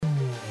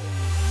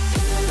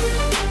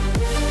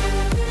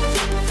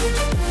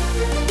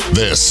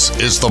This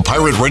is the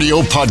Pirate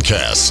Radio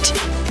Podcast.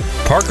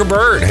 Parker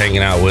Bird hanging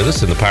out with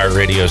us in the Pirate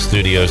Radio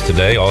studios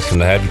today. Awesome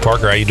to have you,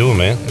 Parker. How you doing,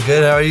 man?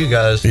 Good. How are you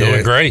guys?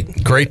 Doing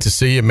great. Great to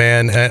see you,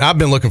 man. And I've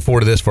been looking forward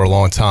to this for a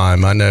long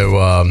time. I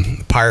know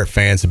Pirate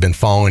fans have been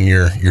following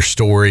your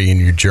story and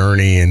your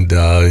journey and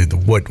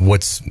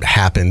what's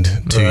happened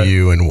to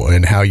you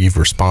and how you've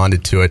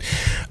responded to it.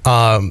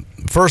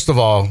 First of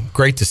all,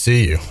 great to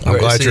see you. I'm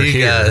glad you're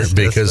here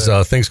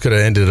because things could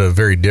have ended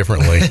very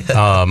differently.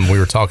 We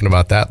were talking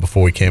about that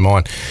before we came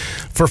on.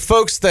 For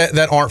folks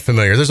that aren't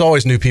familiar, there's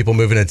always new people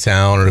moving to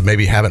town or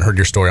maybe haven't heard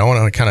your story. I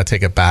want to kind of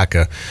take it back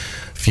a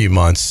few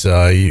months.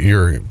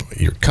 You're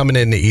coming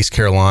into East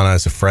Carolina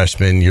as a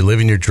freshman. You're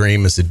living your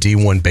dream as a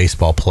D1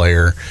 baseball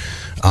player,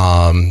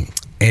 and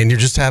you're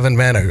just having,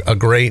 man, a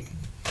great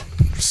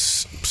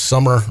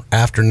summer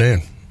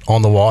afternoon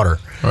on the water.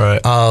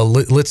 Right.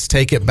 Let's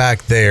take it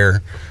back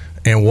there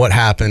and what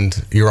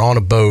happened. You're on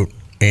a boat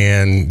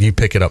and you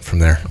pick it up from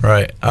there.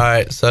 Right. All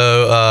right.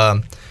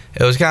 So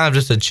it was kind of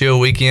just a chill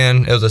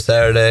weekend. It was a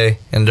Saturday,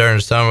 and during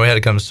the summer we had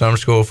to come to summer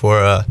school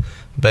for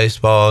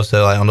baseball.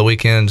 So like on the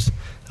weekends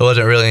there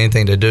wasn't really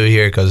anything to do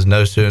here because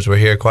no students were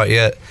here quite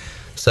yet.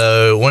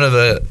 So one of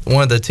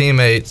the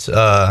teammates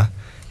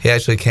he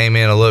actually came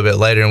in a little bit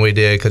later than we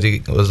did because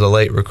he was a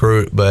late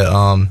recruit,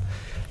 but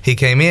he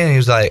came in and he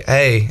was like,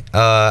 hey,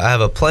 I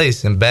have a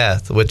place in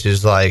Bath, which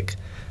is like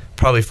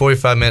probably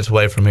 45 minutes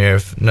away from here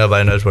if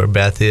nobody knows where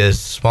Bath is.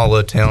 Small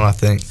little town, I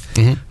think.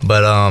 Mm-hmm.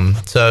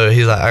 But so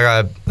he's like, I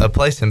got a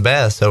place in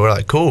Bath. So we're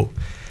like, cool.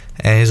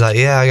 And he's like,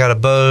 yeah, I got a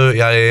boat,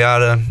 yada,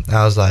 yada. And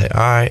I was like,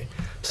 all right.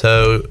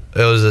 So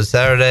it was a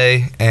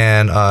Saturday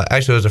and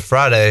actually it was a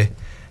Friday.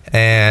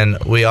 And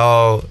we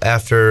all,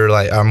 after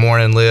like our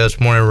morning lifts,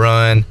 morning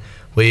run,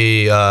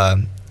 we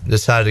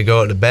decided to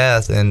go up to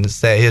Bath and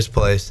stay at his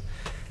place.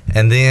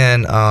 And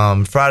then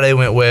Friday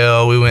went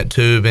well. We went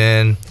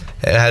tubing,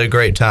 had a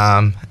great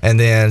time. And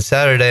then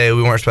Saturday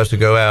we weren't supposed to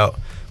go out.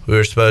 We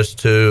were supposed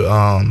to.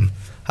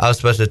 I was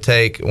supposed to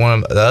take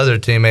one of the other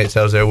teammates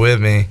that was there with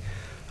me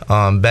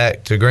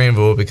back to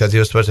Greenville because he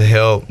was supposed to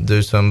help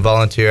do some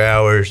volunteer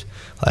hours,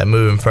 like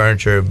moving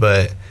furniture.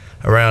 But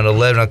around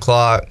 11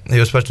 o'clock, he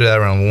was supposed to do that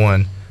around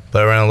 1.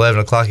 But around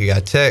 11 o'clock, he got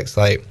a text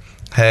like,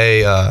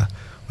 "Hey,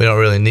 we don't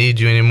really need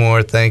you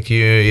anymore. Thank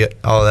you,"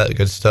 all that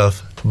good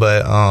stuff.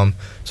 But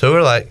so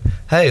we're like,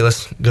 hey,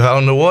 let's go out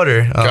on the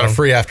water. Got a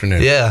free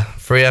afternoon. Yeah,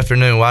 free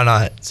afternoon. Why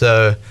not?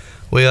 So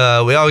we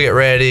all get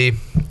ready.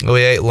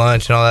 We ate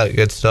lunch and all that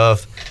good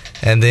stuff.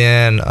 And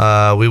then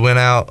we went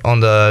out on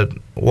the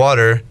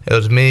water. It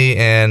was me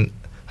and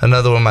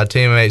another one of my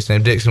teammates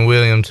named Dixon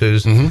Williams,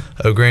 who's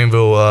a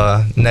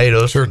Greenville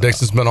native. Sure,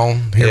 Dixon's been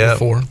on here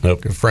before.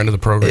 Yep. Good friend of the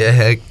program.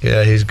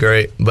 Yeah, he's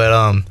great.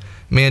 But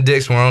me and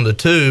Dixon were on the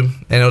tube,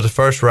 and it was the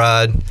first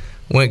ride.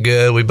 Went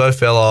good. We both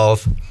fell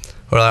off.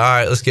 We're like, all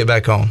right, let's get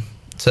back on.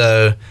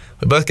 So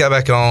we both got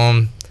back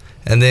on,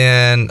 and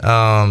then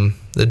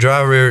the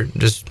driver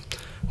just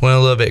went a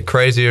little bit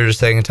crazier the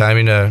second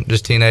time,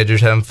 just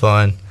teenagers having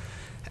fun.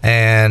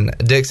 And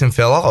Dixon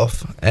fell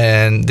off,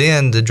 and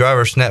then the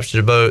driver snatched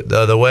the boat the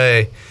other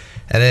way,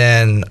 and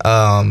then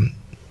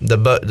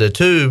the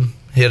tube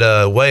hit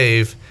a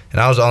wave, and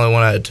I was the only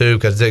one out of the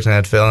tube because Dixon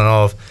had fallen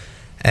off,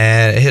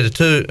 and it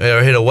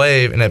hit a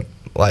wave, and it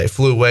like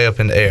flew way up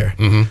in the air.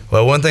 Mm-hmm.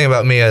 Well, one thing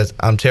about me is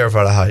I'm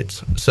terrified of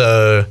heights,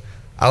 so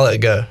I let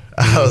go.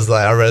 I was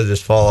like, I'd rather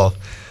just fall off.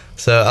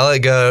 So I let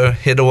go,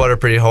 hit the water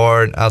pretty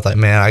hard. I was like,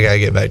 man, I gotta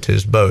get back to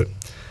this boat.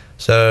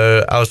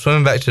 So I was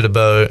swimming back to the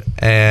boat,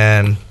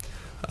 and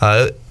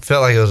it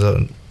felt like it was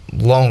a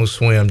long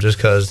swim just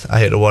because I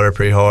hit the water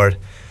pretty hard.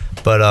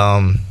 But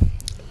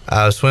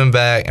I was swimming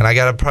back, and I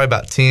got probably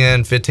about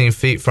 10, 15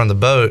 feet from the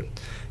boat,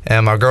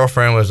 and my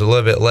girlfriend was a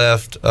little bit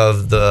left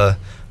of the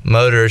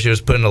motor. She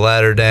was putting the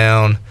ladder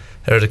down.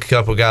 There was a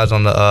couple guys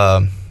on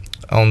the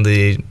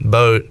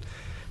boat,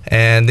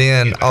 and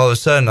then all of a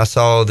sudden I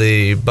saw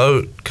the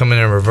boat coming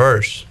in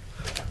reverse,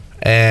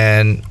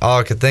 and all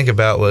I could think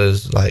about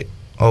was like,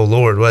 oh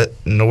Lord, what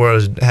in the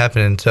world is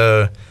happening?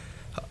 So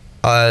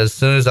as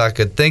soon as I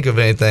could think of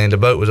anything, the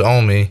boat was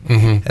on me,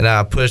 and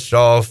I pushed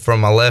off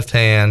from my left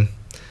hand,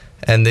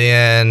 and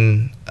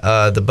then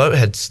the boat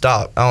had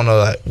stopped. I don't know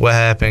like what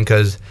happened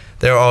because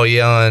they were all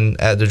yelling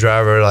at the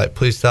driver like,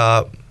 please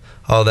stop,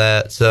 all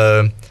that.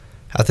 So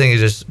I think he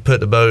just put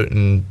the boat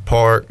in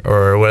park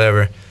or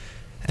whatever.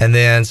 And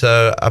then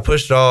so I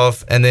pushed it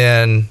off, and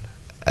then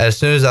as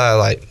soon as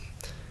I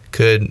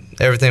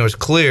everything was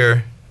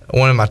clear,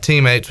 one of my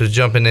teammates was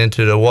jumping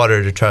into the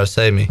water to try to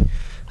save me.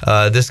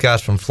 This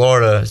guy's from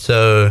Florida,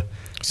 so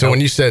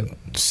when you said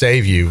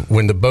save you,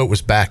 when the boat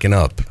was backing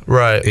up,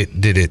 right?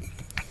 Is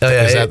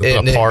that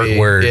a part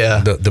where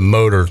the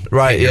motor?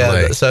 Right. hit your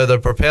leg? So the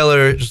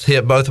propeller just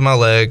hit both of my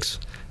legs.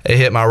 It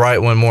hit my right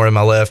one more than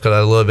my left because I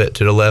was a little bit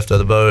to the left of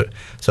the boat.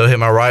 So it hit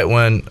my right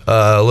one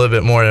a little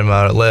bit more than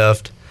my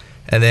left,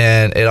 and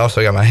then it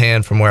also got my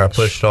hand from where I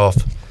pushed off.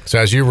 So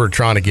as you were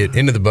trying to get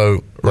into the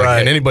boat,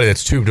 and anybody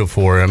that's tubed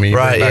before, I mean, you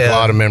bring back a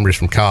lot of memories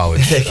from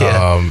college,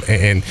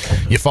 and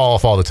you fall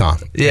off all the time.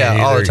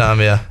 Yeah, all the time,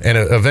 And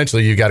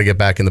eventually you got to get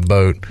back in the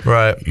boat.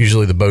 Right.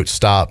 Usually the boat's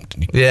stopped.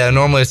 Yeah,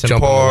 normally it's in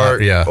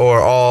park or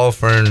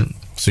off.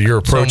 So you're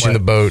approaching the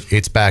boat,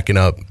 it's backing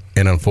up,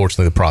 and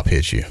unfortunately the prop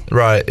hits you.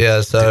 Right, yeah.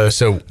 So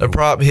the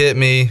prop hit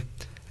me,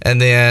 and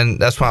then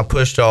that's when I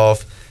pushed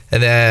off,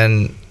 and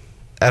then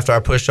after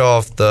I pushed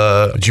off,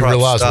 did you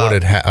realize stopped.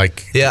 what had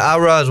Yeah, I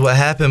realized what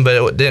happened, but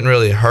it didn't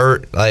really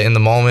hurt. Like in the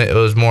moment, it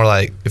was more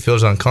like it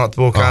feels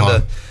uncomfortable, kind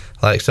of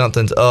like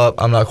something's up.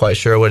 I'm not quite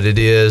sure what it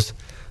is,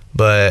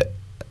 but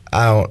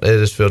it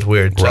just feels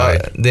weird.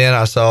 Right. So then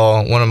I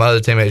saw one of my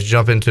other teammates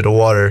jump into the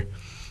water,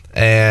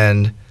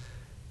 and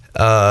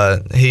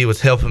he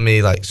was helping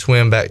me like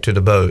swim back to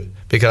the boat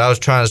because I was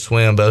trying to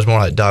swim, but it was more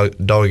like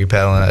doggy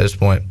paddling at this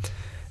point.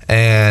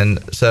 And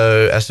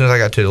so as soon as I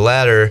got to the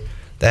ladder,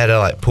 they had to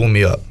like pull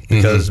me up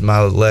because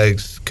my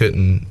legs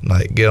couldn't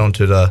like get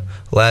onto the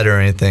ladder or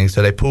anything.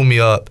 So they pulled me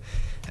up,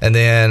 and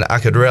then I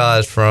could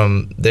realize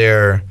from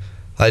their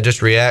like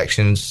just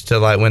reactions to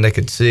like when they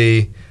could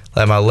see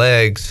like my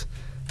legs,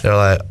 they're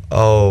like,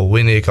 "Oh,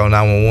 we need to call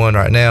 911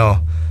 right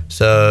now."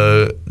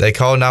 So they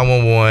called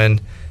 911,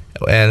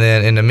 and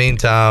then in the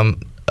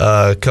meantime,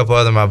 a couple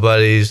other of my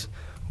buddies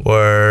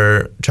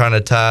were trying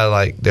to tie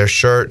like their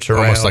shirts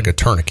around, almost like a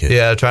tourniquet.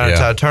 Yeah, trying to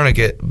tie a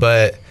tourniquet,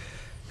 but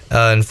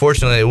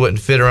unfortunately it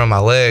wouldn't fit around my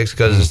legs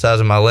because of the size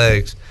of my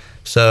legs.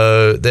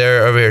 So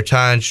they're over here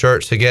tying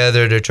shirts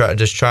together to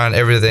trying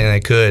everything they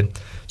could.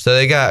 So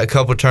they got a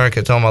couple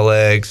tourniquets on my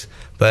legs,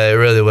 but it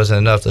really wasn't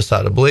enough to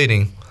stop the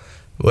bleeding.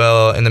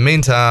 Well, in the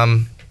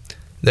meantime,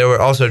 they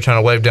were also trying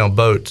to wave down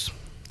boats.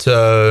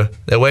 So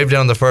they waved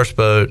down the first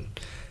boat,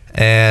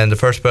 and the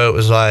first boat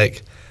was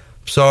like,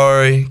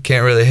 "Sorry,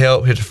 can't really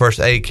help. Here's the first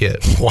aid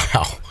kit."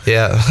 Wow.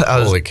 Yeah.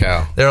 Holy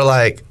cow. They were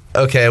like,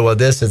 "Okay, well,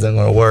 this isn't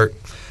going to work."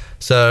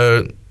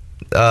 So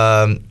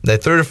they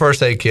threw the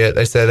first aid kit.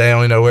 They said they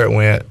don't know where it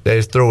went. They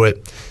just threw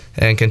it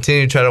and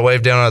continued to try to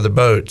wave down other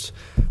boats.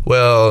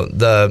 Well,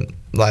 the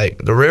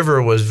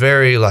river was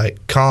very like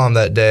calm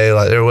that day.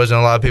 Like there wasn't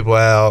a lot of people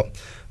out.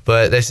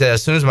 But they said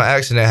as soon as my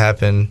accident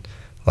happened,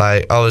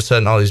 like all of a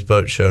sudden all these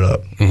boats showed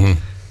up.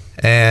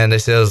 And they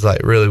said it was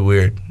like really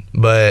weird.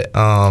 But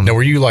now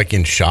were you like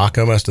in shock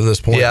almost at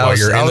this point? Yeah, while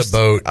you're in the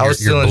boat,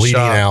 you're bleeding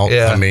out.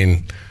 Yeah. I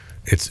mean,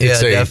 it's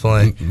a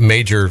definitely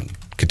major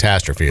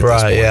catastrophe at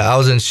this point. Yeah, I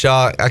was in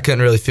shock. I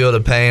couldn't really feel the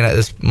pain at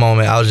this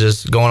moment. I was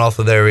just going off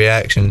of their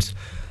reactions.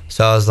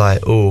 So I was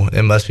like, "Ooh,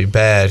 it must be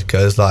bad,"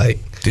 because like.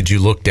 Did you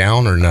look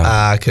down or no?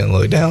 I couldn't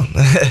look down,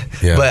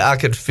 but I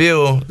could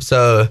feel.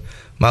 So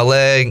my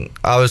leg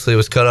obviously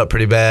was cut up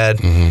pretty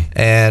bad,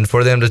 and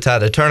for them to tie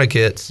the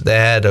tourniquets, they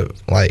had to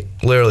like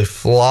literally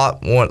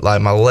flop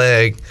my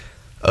leg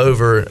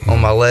over on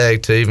my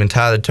leg to even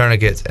tie the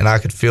tourniquets, and I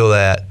could feel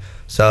that.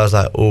 So I was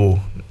like, "Ooh,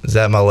 is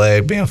that my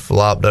leg being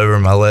flopped over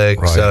my leg?"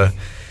 Right. So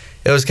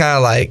it was kind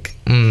of like,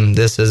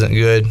 this isn't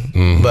good.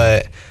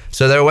 But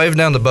so they were waving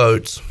down the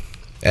boats,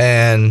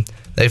 and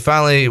they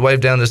finally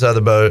waved down this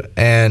other boat,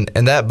 and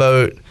that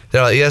boat,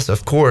 they're like, "Yes,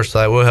 of course,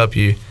 like we'll help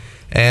you."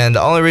 And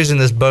the only reason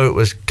this boat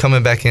was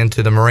coming back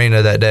into the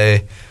marina that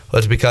day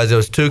was because there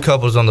was two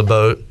couples on the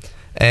boat,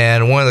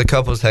 and one of the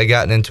couples had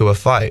gotten into a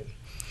fight,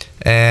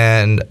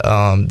 and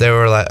they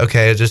were like,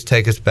 "Okay, just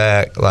take us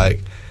back. Like,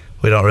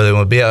 we don't really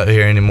want to be out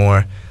here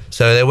anymore."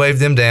 So they waved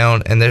them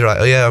down, and they're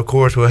like, "Oh yeah, of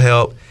course we'll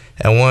help."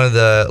 And one of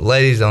the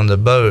ladies on the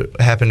boat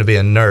happened to be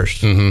a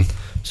nurse,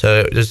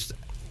 so just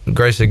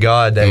grace of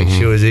God that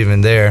she was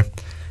even there.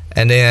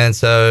 And then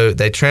so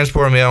they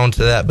transported me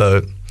onto that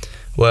boat.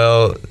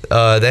 Well,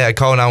 they had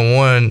called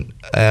 911,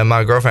 and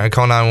my girlfriend had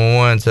called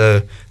 911,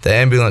 so the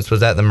ambulance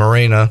was at the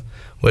marina,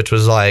 which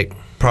was like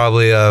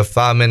probably a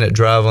 5-minute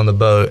drive on the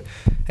boat.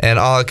 And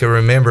all I could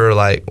remember,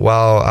 like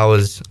while I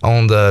was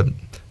on the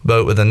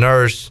boat with the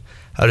nurse,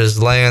 I was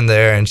just laying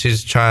there, and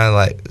she's trying to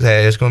like,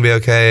 "Hey, it's gonna be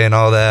okay," and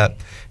all that.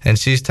 And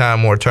she's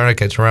tying more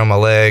tourniquets around my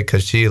leg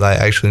because she like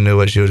actually knew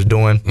what she was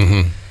doing.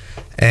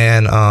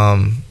 And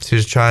she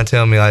was trying to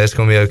tell me like it's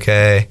gonna be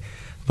okay.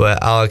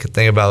 But all I could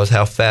think about was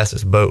how fast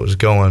this boat was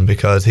going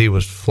because he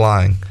was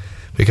flying.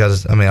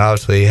 Because, I mean,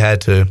 obviously he had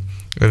to.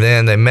 And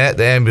then they met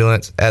the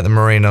ambulance at the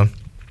marina.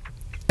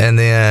 And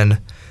then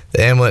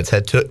the ambulance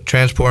had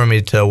transported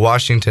me to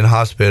Washington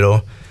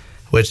Hospital,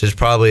 which is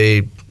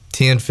probably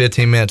 10,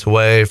 15 minutes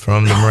away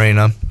from the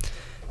marina.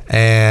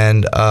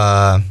 And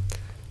I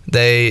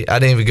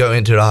didn't even go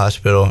into the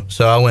hospital.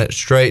 So I went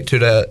straight to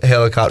the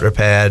helicopter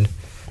pad.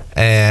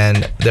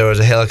 And there was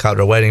a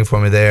helicopter waiting for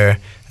me there.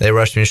 They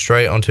rushed me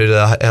straight onto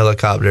the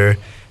helicopter,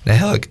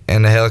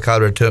 and the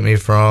helicopter took me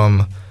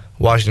from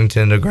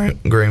Washington to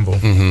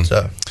Greenville.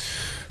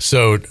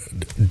 So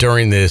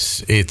during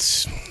this,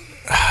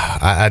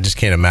 I just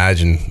can't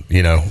imagine,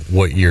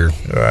 what you're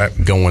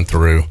going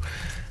through,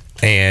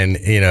 and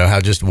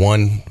how just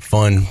one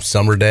fun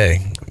summer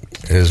day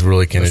is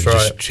really going to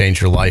just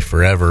change your life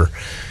forever.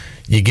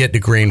 You get to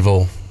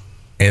Greenville,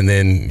 and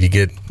then you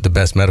get the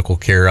best medical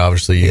care,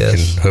 obviously, you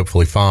can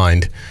hopefully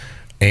find.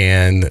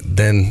 and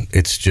then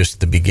it's just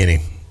the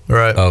beginning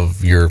Right.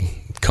 of your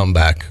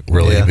comeback,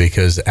 really, Yeah.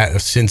 because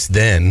since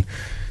then,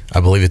 I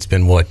believe it's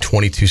been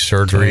 22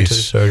 surgeries. 22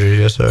 surgeries,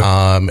 yes,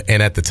 sir.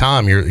 And at the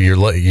time, your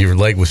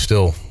leg was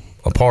still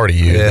a part of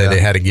you. Yeah. They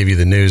had to give you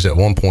the news at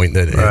one point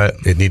that Right.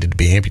 it needed to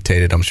be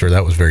amputated. I'm sure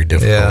that was very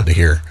difficult to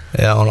hear.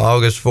 Yeah, on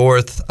August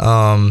 4th,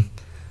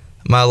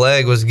 my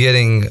leg was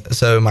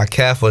my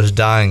calf was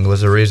dying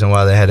was the reason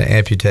why they had to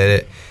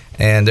amputate it.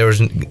 And there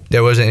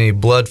wasn't any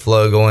blood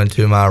flow going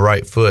to my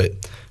right foot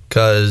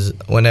because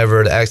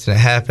whenever the accident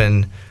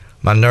happened,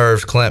 my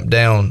nerves clamped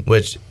down,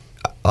 which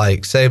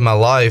saved my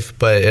life,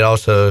 but it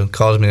also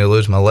caused me to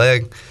lose my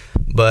leg.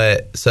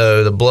 But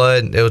so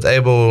it was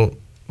able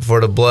for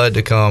the blood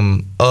to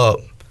come up,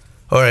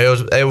 or it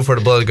was able for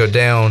the blood to go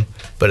down,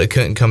 but it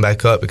couldn't come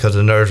back up because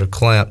the nerves were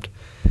clamped.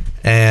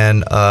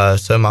 And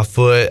so my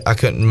foot, I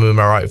couldn't move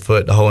my right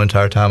foot the whole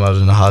entire time I was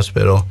in the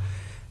hospital.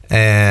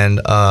 And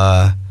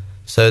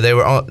so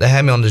they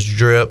had me on this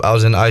drip. I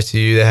was in the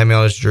ICU. They had me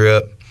on this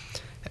drip,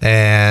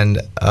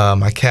 and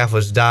my calf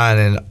was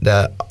dying. And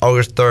that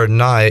August 3rd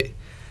night,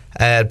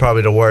 I had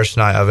probably the worst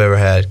night I've ever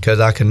had because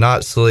I could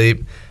not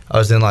sleep. I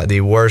was in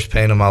the worst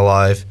pain of my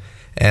life,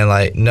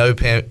 and no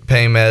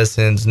pain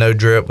medicines, no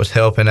drip was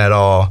helping at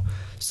all.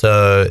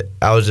 So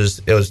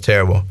it was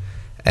terrible.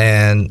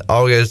 And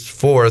August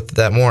 4th,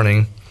 that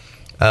morning,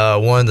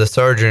 one of the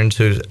surgeons,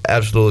 who's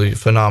absolutely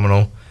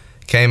phenomenal,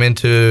 came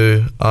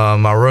into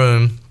my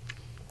room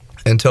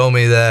and told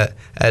me that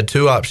I had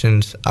two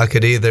options. I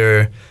could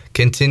either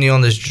continue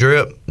on this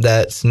drip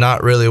that's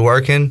not really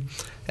working,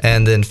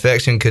 and the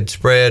infection could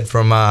spread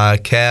from my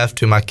calf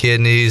to my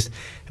kidneys.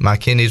 My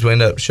kidneys would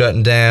end up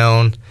shutting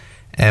down,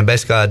 and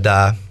basically I'd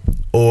die.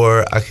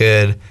 Or I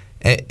could,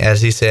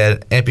 as he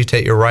said,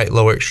 amputate your right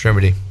lower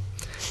extremity.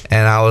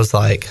 And I was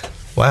like,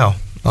 wow,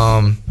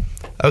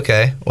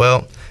 okay,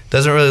 well,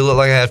 doesn't really look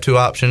like I have two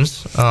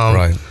options.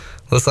 Right.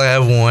 Looks like I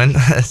have one.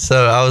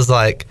 So I was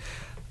like,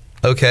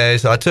 okay.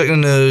 So I took the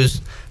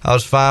news. I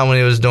was fine when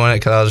he was doing it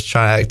because I was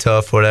trying to act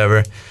tough,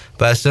 whatever.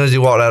 But as soon as he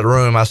walked out of the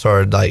room, I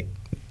started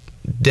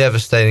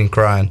devastating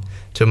crying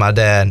to my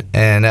dad.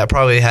 And that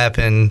probably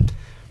happened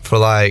for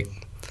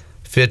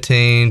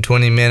 15,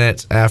 20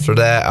 minutes. After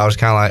that, I was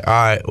kind of like, all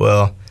right,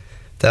 well,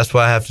 that's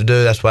what I have to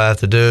do. That's what I have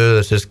to do.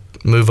 Let's just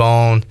move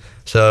on.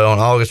 So on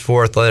August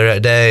 4th, later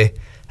that day,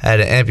 I had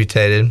it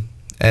amputated.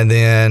 And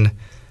then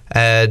I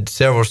had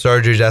several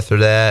surgeries after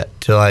that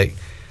till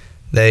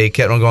they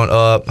kept on going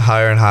up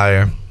higher and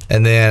higher.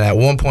 And then at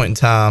one point in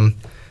time,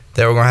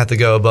 they were going to have to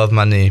go above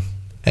my knee.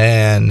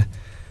 And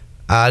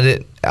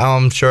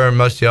I'm sure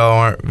most of y'all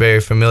aren't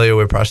very familiar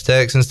with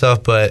prosthetics and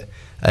stuff, but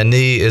a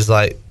knee is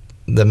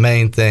the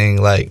main thing.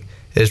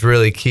 It's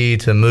really key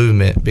to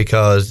movement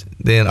because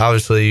then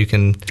obviously you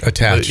can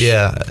attach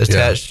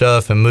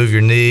stuff and move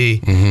your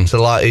knee. Mm-hmm. It's a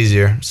lot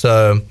easier.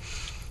 So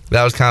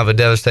that was kind of a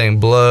devastating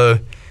blow.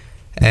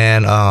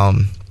 And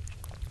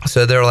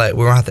so they were like,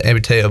 we're going to have to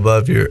amputate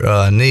above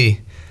your knee.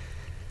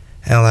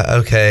 And I'm like,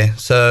 okay.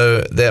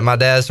 So my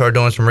dad started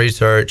doing some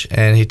research,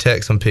 and he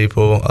texted some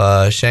people.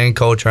 Shane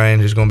Coltrane,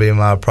 who's going to be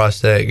my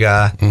prosthetic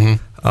guy, he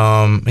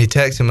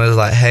texted him and was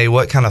like, hey,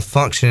 what kind of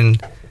function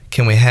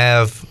can we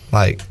have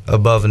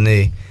above a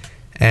knee?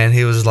 And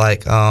he was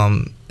like,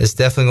 it's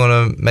definitely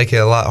going to make it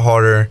a lot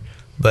harder,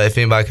 but if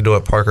anybody can do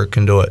it, Parker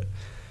can do it.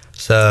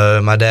 So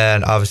my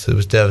dad obviously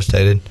was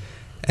devastated,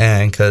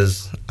 and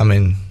because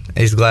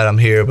he's glad I'm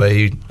here, but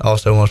he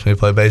also wants me to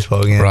play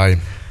baseball again. Right.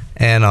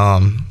 And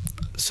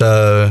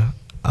so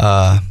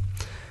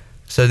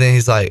then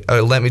he's like,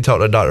 oh, let me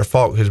talk to Dr.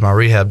 Falk, who's my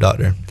rehab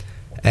doctor.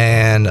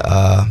 And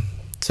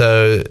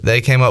so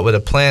they came up with a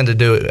plan to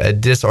do a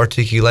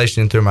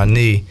disarticulation through my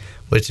knee,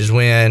 which is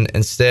when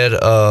instead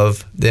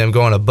of them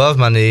going above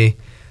my knee,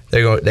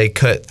 they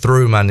cut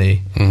through my knee,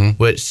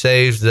 which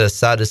saves the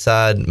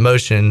side-to-side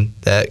motion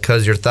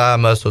because your thigh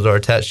muscles are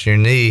attached to your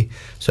knee.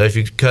 So if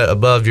you cut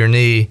above your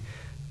knee,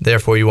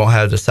 therefore you won't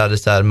have the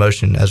side-to-side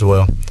motion as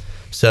well.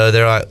 So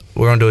they're like,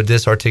 we're going to do a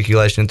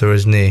disarticulation through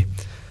his knee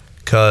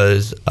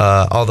because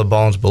all the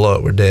bones below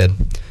it were dead.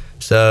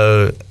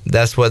 So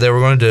that's what they were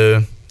going to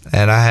do.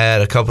 And I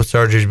had a couple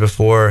surgeries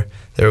before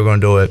they were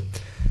going to do it.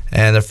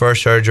 And the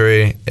first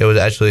surgery, it was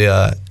actually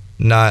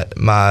not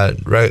my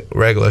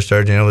regular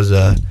surgeon. It was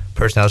a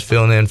person I was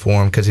filling in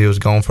for him because he was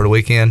gone for the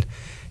weekend.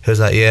 He was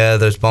like, yeah,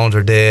 those bones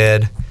are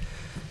dead.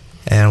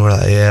 And we're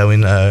like, yeah, we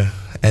know.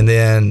 And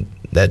then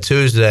that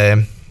Tuesday,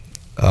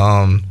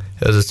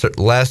 it was the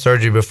last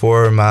surgery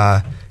before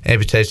my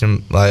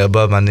amputation,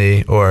 above my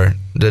knee, or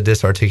the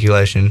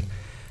disarticulation.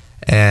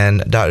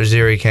 And Dr.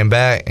 Ziri came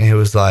back, and he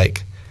was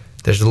like,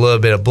 there's a little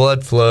bit of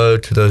blood flow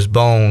to those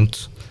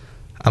bones.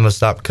 I'm going to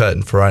stop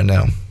cutting for right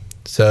now.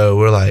 So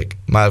we're like,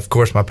 of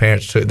course, my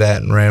parents took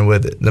that and ran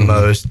with it the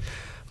most.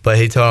 But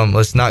he told them,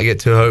 let's not get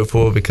too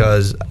hopeful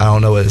because I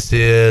don't know what this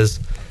is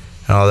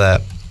and all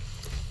that.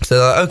 So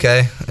they're like,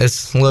 okay,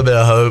 it's a little bit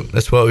of hope.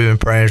 That's what we've been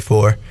praying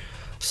for.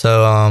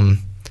 So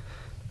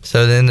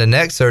so then the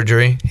next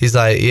surgery, he's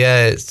like,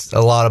 yeah, it's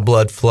a lot of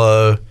blood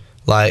flow.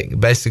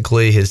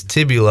 Basically his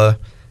tibia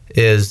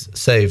is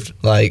saved.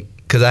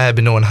 because I had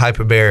been doing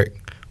hyperbaric,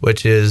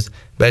 which is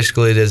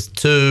basically this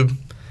tube.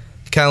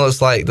 Kind of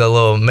looks like the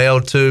little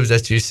mail tubes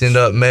that you send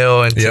up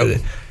mail into.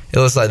 Yep. It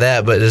looks like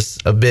that, but it's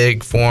a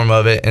big form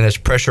of it, and it's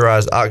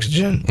pressurized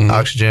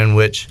oxygen,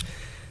 which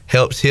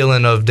helps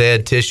healing of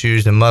dead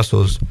tissues and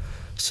muscles.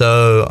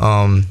 So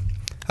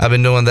I've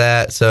been doing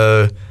that.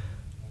 So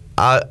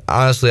I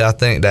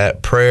think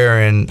that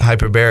prayer and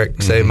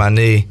hyperbaric saved my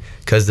knee,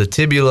 because the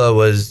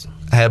tibula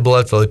had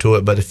blood flow to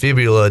it, but the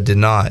fibula did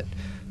not.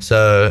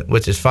 So,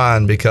 which is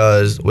fine,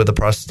 because with a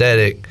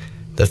prosthetic,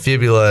 the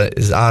fibula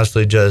is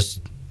honestly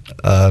just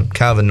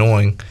kind of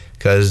annoying,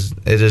 because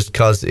it just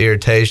causes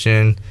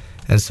irritation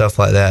and stuff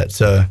like that.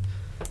 So,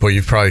 well,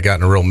 you've probably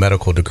gotten a real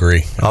medical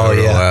degree over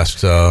the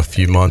last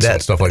few months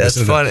and stuff like this.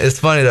 That's funny. It's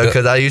funny though,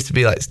 because I used to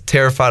be like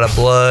terrified of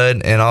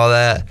blood and all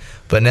that,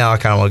 but now I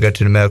kind of want to go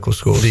to the medical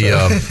school. And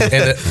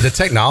the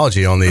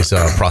technology on these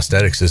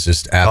prosthetics is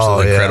just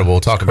absolutely incredible.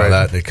 We'll talk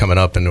about that coming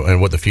up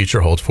and what the future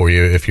holds for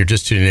you. If you're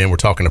just tuning in, we're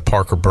talking to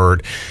Parker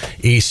Byrd,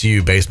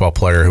 ECU baseball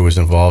player who was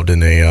involved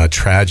in a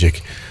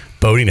tragic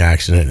boating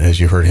accident, as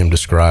you heard him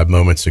describe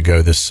moments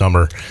ago this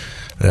summer.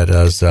 That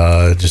has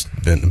just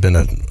been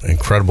an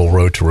incredible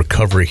road to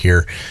recovery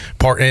here.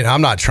 And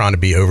I'm not trying to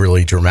be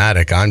overly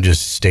dramatic. I'm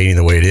just stating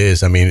the way it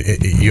is. I mean,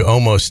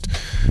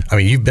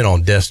 you've been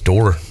on death's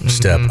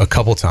doorstep a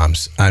couple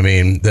times. I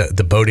mean,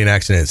 the boating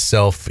accident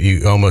itself,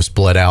 you almost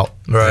bled out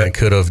and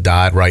could have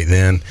died right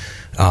then.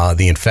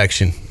 The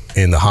infection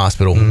in the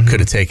hospital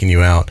could have taken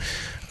you out.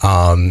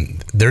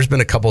 There's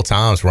been a couple of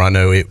times where I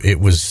know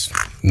it was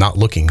not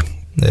looking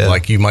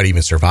like you might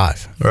even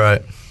survive.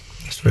 Right.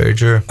 Very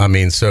true. I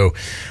mean, so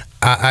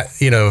I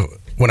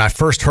when I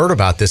first heard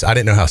about this, I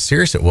didn't know how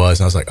serious it was,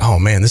 and I was like, "Oh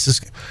man,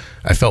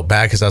 I felt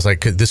bad, because I was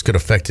like, this could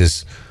affect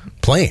his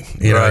playing."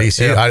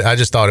 I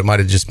just thought it might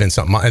have just been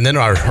something. And then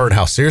I heard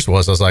how serious it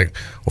was. I was like,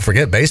 "Well,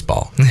 forget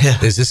baseball.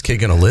 Is this kid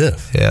going to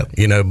live?"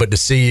 Yeah. But to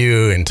see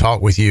you and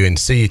talk with you and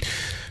see,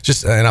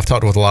 and I've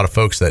talked with a lot of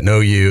folks that know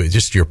you,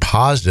 just your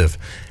positive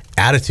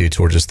attitude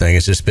towards this thing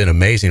has just been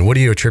amazing. What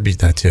do you attribute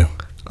that to?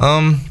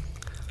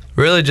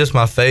 Really just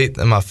my faith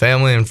and my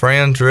family and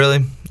friends,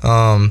 really.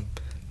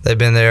 They've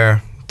been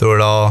there through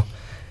it all.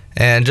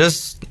 And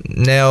just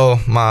now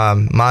my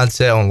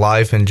mindset on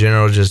life in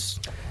general,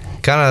 just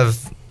kind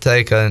of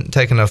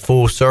taking a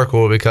full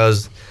circle,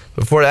 because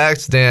before the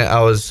accident,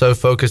 I was so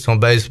focused on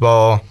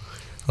baseball,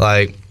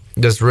 like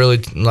just really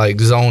like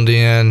zoned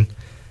in.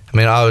 I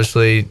mean,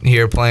 obviously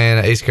here playing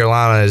at East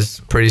Carolina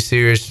is pretty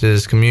serious to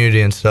this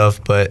community and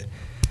stuff, but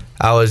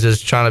I was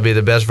just trying to be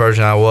the best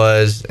version I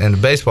was in the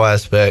baseball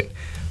aspect.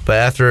 But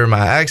after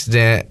my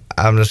accident,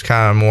 I'm just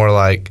kind of more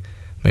like,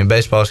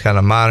 baseball is kind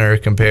of minor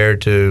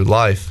compared to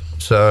life.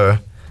 So,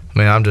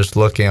 I'm just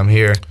lucky I'm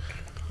here.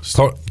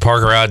 So,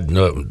 Parker, I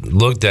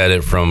looked at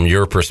it from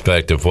your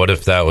perspective. What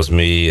if that was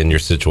me in your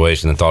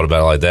situation and thought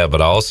about it like that?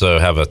 But I also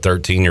have a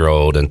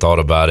 13-year-old and thought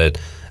about it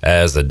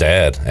as a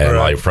dad and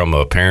like from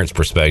a parent's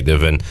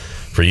perspective. And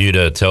for you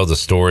to tell the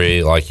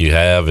story like you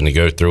have and to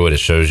go through it, it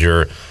shows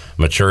your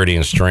maturity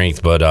and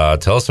strength. But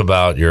tell us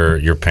about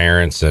your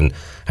parents and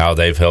how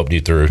they've helped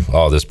you through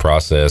all this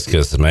process,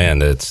 because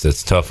man,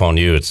 it's tough on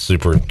you. It's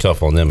super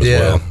tough on them as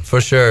well. Yeah, for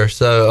sure.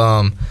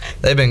 So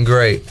they've been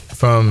great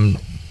from,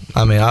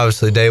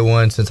 obviously day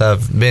one since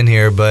I've been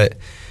here, but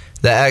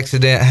the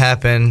accident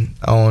happened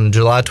on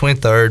July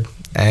 23rd,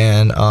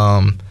 and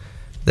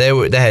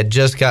they had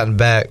just gotten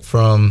back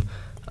from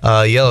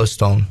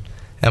Yellowstone,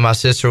 and my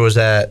sister was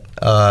at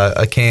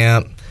a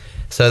camp,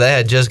 so they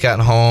had just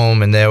gotten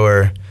home and they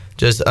were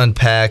just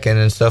unpacking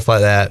and stuff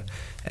like that.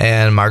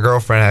 And my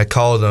girlfriend had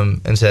called them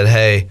and said,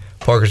 "Hey,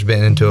 Parker's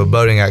been into a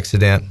boating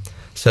accident."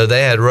 So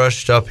they had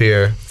rushed up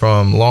here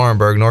from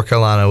Laurinburg, North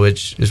Carolina,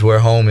 which is where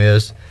home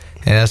is,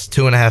 and that's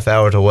 2.5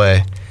 hours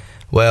away.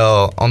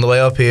 Well, on the way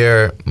up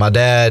here, my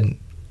dad,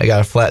 I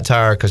got a flat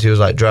tire because he was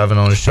like driving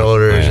on his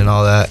shoulders and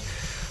all that.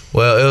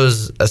 Well, it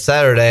was a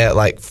Saturday at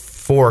like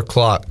 4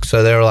 o'clock,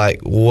 so they were like,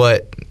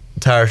 "What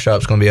tire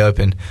shop's going to be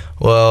open?"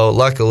 Well,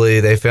 luckily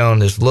they found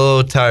this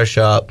little tire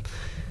shop,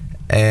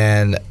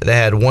 and they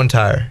had one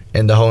tire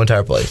in the whole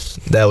entire place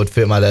that would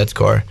fit my dad's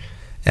car.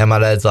 And my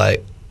dad's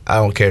like, "I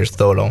don't care, just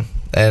throw it on."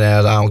 And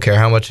I don't care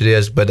how much it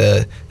is, but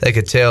they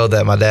could tell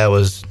that my dad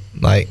was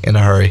like in a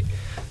hurry.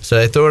 So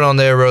they threw it on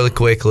there really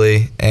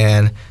quickly,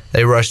 and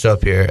they rushed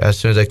up here as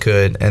soon as they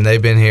could. And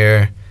they've been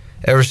here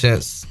ever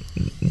since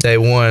day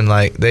one.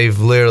 Like, they've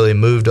literally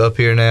moved up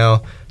here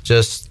now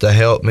just to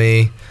help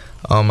me.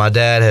 My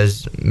dad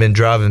has been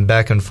driving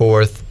back and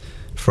forth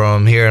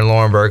from here in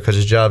Laurinburg, because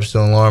his job's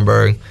still in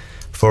Laurinburg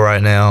for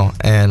right now.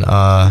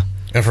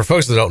 And for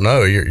folks that don't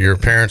know, your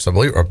parents, I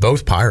believe, are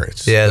both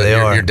Pirates. Yeah, they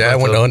are. Your dad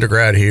went to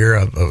undergrad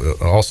here,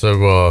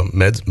 also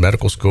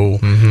medical school.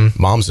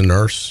 Mom's a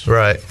nurse,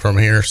 from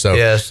here. So,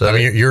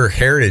 your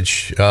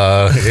heritage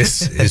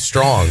is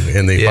strong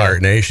in the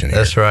Pirate Nation here.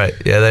 That's right.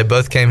 Yeah, they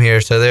both came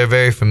here, so they're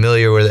very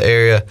familiar with the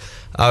area.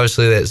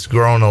 Obviously, that's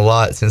grown a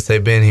lot since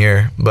they've been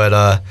here,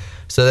 but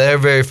so they're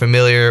very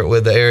familiar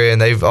with the area, and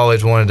they've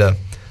always wanted to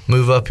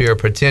move up here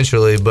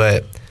potentially,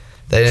 but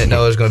they didn't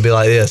know it was going to be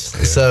like this.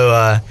 Yeah.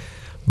 So,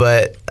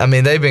 But I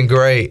mean, they've been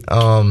great.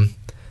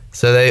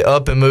 So they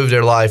up and moved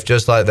their life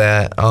just like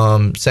that.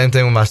 Same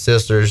thing with my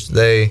sisters.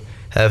 They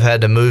have had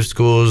to move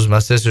schools. My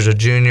sister's a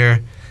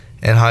junior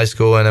in high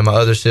school, and then my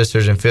other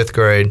sister's in 5th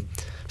grade.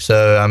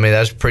 So, I mean,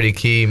 that's pretty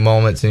key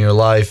moments in your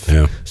life,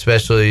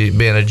 especially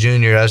being a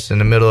junior. That's in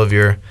the middle of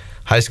your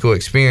high school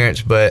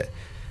experience. But,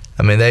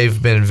 I mean,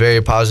 they've been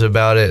very positive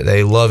about it.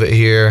 They love it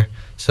here.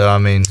 So, I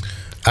mean,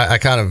 I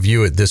kind of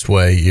view it this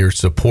way. Your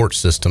support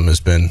system has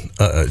been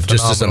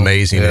just as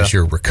amazing as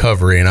your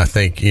recovery. And I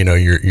think,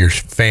 your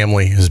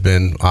family has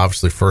been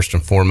obviously first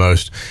and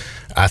foremost.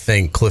 I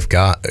think Cliff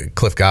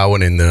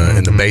Godwin and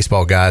the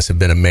baseball guys have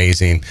been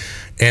amazing.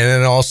 And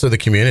then also the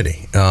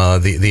community,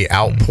 the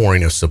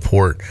outpouring of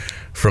support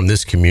from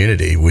this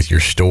community with your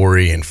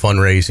story and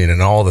fundraising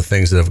and all the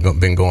things that have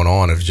been going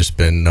on have just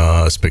been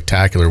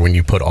spectacular when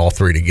you put all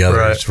three together.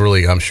 Right. It's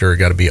really, I'm sure,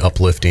 got to be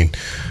uplifting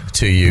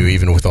to you,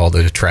 even with all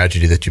the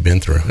tragedy that you've been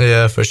through.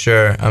 Yeah, for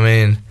sure. I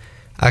mean,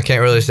 I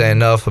can't really say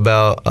enough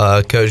about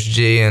Coach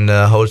G and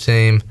the whole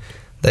team.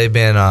 They've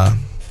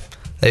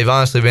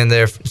honestly been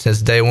there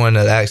since day one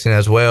of the accident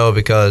as well,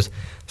 because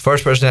the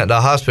first person at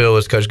the hospital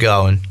was Coach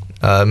Godwin.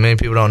 Many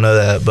people don't know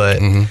that,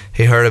 but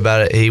he heard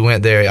about it. He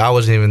went there. I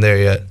wasn't even there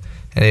yet,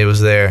 and he was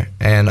there.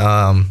 And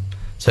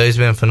so he's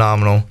been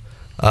phenomenal.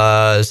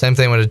 Same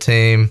thing with the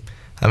team.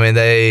 I mean,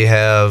 they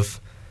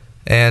have,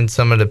 and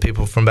some of the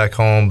people from back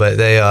home, but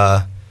they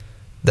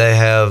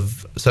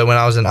have. So when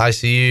I was in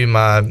ICU,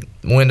 my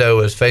window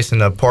was facing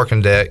the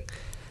parking deck,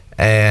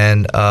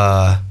 and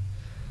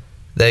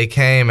they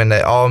came and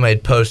they all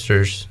made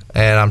posters.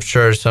 And I'm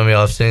sure some of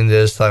y'all have seen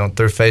this like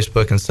through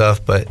Facebook and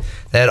stuff, but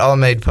they had all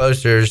made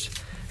posters,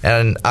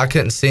 and I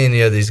couldn't see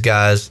any of these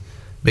guys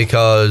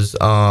because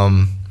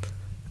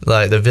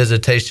like the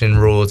visitation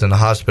rules in the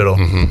hospital.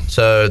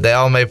 So they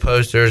all made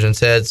posters and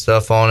said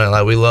stuff on it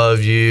like, "We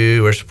love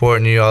you, we're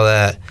supporting you," all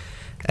that.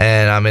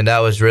 And I mean, that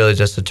was really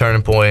just a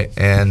turning point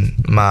in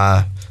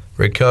my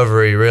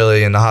recovery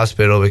really in the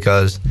hospital,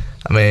 because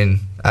I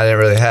mean, I didn't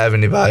really have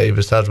anybody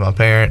besides my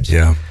parents.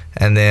 Yeah.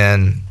 And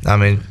then, I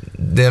mean,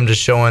 them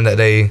just showing that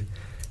they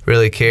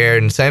really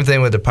cared. And same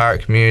thing with the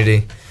Pirate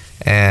community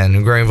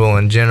and Greenville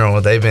in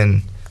general. They've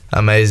been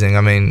amazing.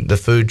 I mean, the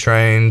food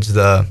trains,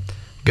 the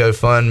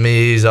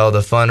GoFundMes, all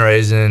the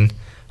fundraising.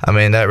 I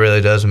mean, that really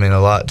does mean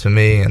a lot to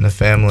me and the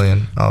family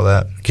and all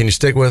that. Can you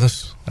stick with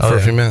us for a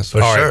few minutes?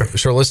 For all sure. Right,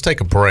 sure. Let's take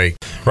a break.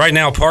 Right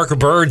now, Parker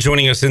Byrd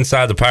joining us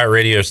inside the Pirate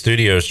Radio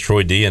studios,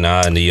 Troy D and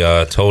I, and he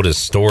told his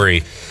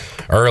story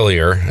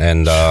earlier,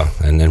 and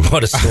then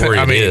what a story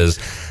it is.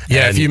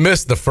 Yeah, if you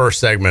missed the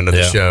first segment of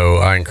the show,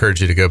 I encourage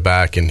you to go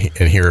back and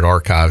hear it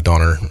archived on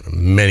our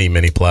many,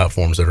 many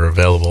platforms that are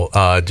available.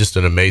 Just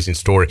an amazing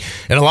story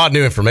and a lot of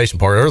new information.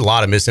 There's a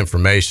lot of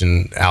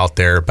misinformation out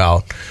there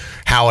about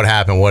how it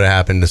happened, what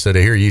happened. So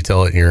to hear you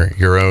tell it in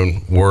your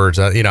own words,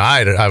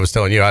 I was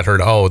telling you, I'd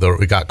heard,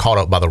 we got caught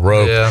up by the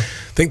rope. Yeah.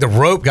 I think the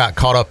rope got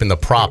caught up in the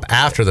prop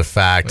after the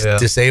fact,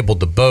 disabled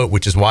the boat,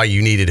 which is why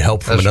you needed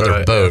help from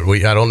another boat.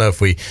 Yeah. I don't know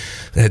if we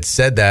had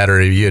said that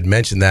or you had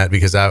mentioned that,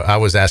 because I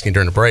was asking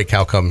during the break,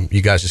 how come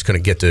you guys just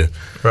couldn't get to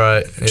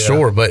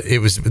shore? But it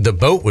was, the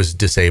boat was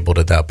disabled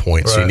at that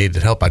point, so you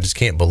needed help. I just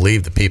can't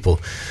believe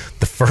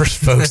the first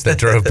folks that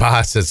drove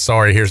by said,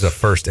 "Sorry, here's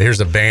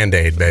a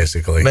Band-Aid,"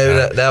 basically. Maybe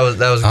that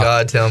was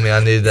God telling me I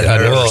needed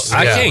that. Well,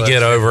 I can't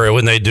get over it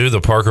when they do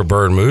the Parker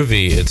Byrd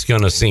movie. It's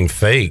going to seem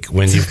fake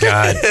when you've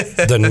got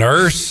the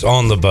nurse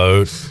on the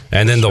boat,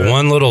 and then the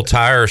one little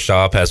tire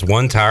shop has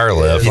one tire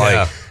left.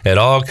 Like, it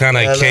all kind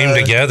of came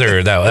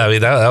together.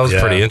 That was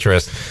pretty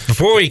interesting.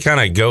 Before we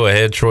kind of go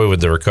ahead, Troy, with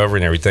the recovery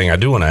and everything, I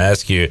do want to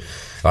ask you,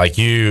 like,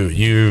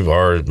 you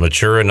are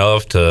mature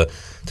enough to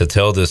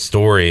tell this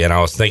story, and I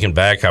was thinking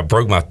back, I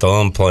broke my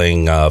thumb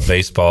playing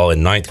baseball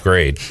in 9th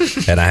grade,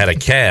 and I had a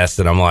cast,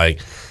 and I'm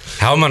like,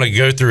 how am I going to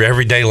go through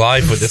everyday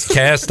life with this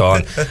cast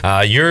on?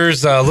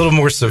 Yours a little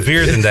more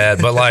severe than that,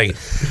 but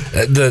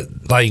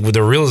with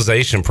the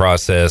realization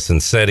process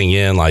and setting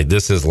in, like,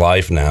 this is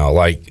life now.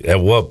 Like, at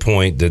what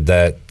point did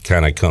that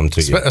kind of come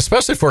to you?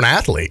 Especially for an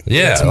athlete,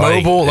 it's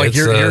mobile. Like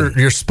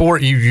your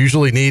sport, you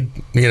usually need,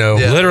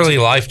 literally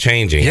life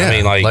changing. Yeah,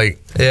 I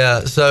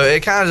mean, So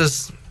it kind of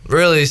just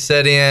really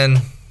set in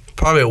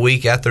probably a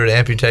week after the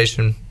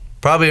amputation,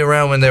 probably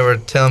around when they were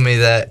telling me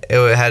that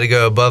it had to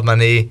go above my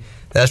knee.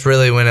 That's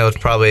really when it was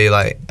probably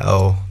like,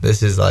 oh,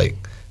 this is like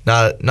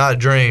not a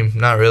dream,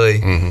 not really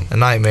a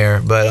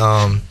nightmare. But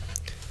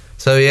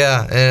so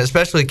yeah, and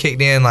especially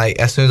kicked in like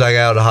as soon as I got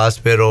out of the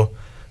hospital,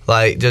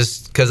 like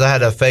just because I had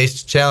to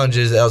face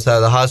challenges outside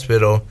of the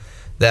hospital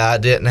that I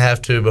didn't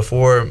have to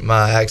before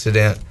my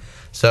accident.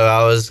 So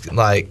I was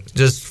like,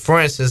 just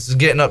for instance,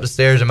 getting up the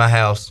stairs in my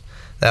house.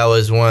 That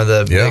was one of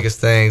the biggest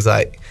things.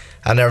 Like,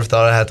 I never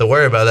thought I'd have to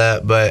worry about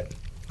that, but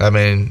I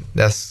mean,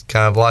 that's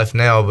kind of life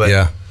now.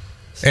 But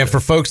and for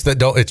folks that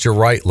don't, it's your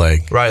right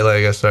leg. Right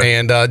leg, yes, sir.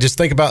 And just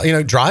think about,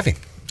 driving.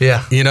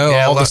 Yeah.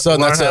 All of a sudden,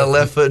 that's a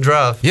left foot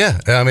drive. Yeah.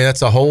 I mean,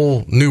 that's a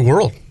whole new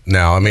world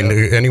now. I mean,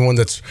 anyone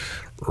that's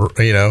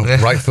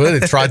right foot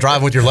and try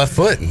driving with your left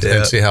foot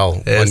and see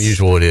how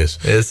unusual it is.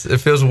 It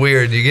feels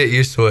weird. You get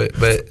used to it,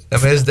 but I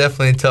mean, it's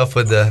definitely tough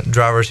with the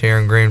drivers here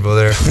in Greenville.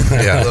 There,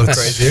 yeah, a little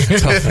crazy.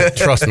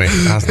 Trust me,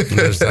 I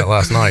noticed that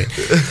last night.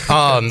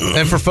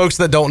 And for folks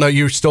that don't know,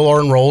 you still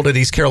are enrolled at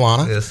East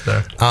Carolina. Yes,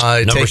 sir.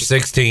 Number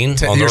 16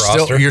 on the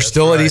roster. You're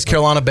still at East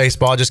Carolina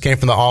baseball. I just came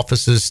from the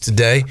offices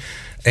today,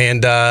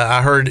 and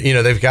I heard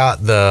they've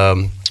got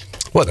the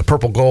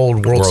Purple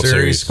Gold World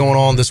Series going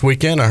on this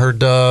weekend. I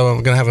heard we're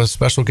going to have a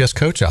special guest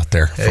coach out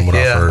there from what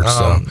I've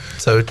heard.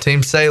 So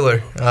Team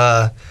Sailor,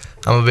 I'm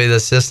going to be the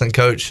assistant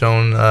coach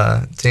on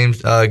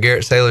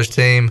Garrett Sailor's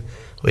team.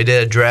 We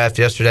did a draft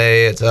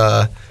yesterday. It's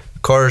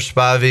Carter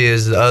Spivey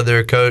is the other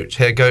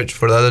head coach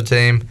for the other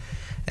team,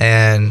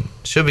 and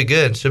should be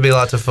good. Should be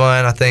lots of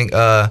fun. I think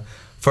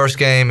first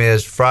game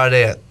is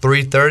Friday at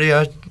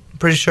 3:30, I'm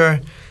pretty sure,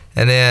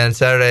 and then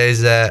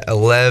Saturday's at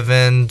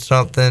 11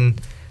 something.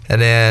 And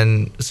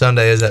then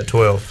Sunday is at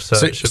 12.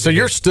 So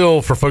you're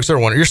still, for folks that are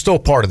wondering, you're still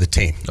part of the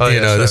team. Oh,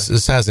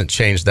 this hasn't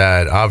changed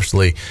that.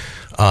 Obviously,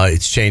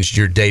 it's changed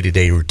your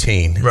day-to-day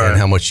routine and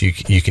how much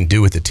you can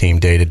do with the team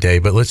day-to-day.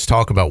 But let's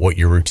talk about what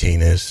your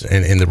routine is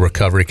in the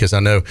recovery, because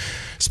I know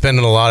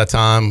spending a lot of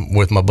time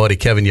with my buddy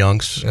Kevin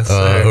Youngs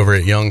over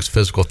at Youngs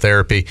Physical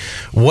Therapy.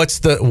 What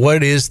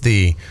is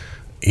the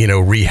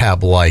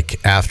rehab like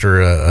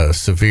after a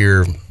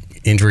severe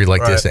injury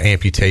like this, an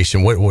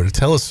amputation? What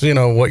tell us,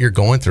 what you're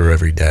going through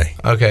every day.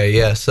 Okay,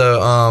 yeah. So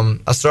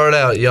I started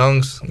out at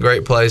Young's,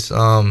 great place.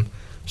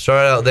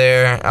 Started out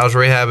there. I was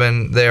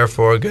rehabbing there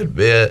for a good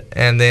bit,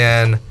 and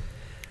then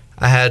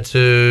I had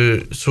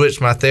to switch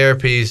my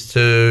therapies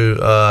to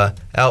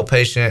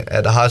outpatient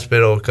at the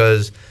hospital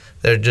because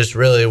they're just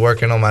really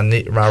working on my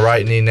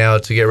right knee now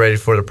to get ready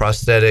for the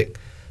prosthetic.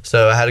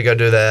 So I had to go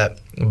do that.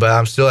 But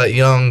I'm still at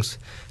Young's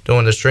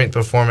doing the strength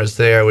performance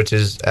there, which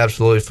is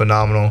absolutely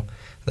phenomenal.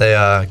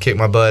 They kick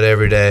my butt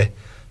every day.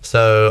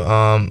 So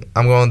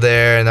I'm going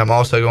there, and I'm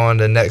also going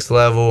to next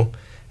level.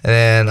 And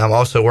then I'm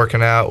also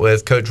working out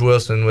with Coach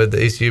Wilson with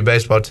the ECU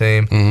baseball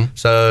team. Mm-hmm.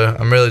 So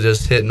I'm really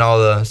just hitting all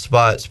the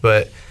spots.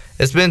 But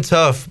it's been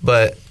tough.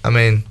 But, I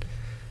mean,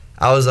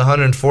 I was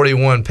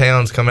 141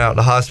 pounds coming out of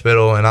the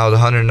hospital, and I was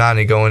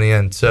 190 going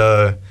in.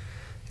 So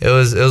it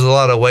was a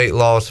lot of weight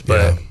loss.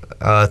 But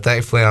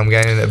thankfully I'm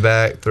gaining it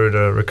back through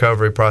the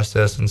recovery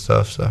process and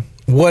stuff. So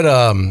what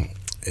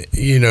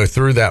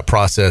through that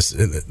process,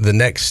 the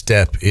next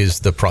step is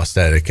the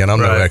prosthetic, and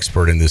I'm no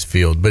expert in this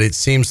field, but it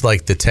seems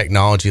like the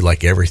technology,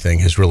 like everything,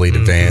 has really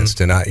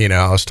advanced. And I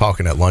was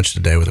talking at lunch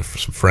today with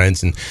some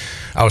friends, and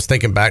I was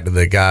thinking back to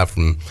the guy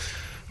from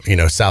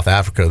South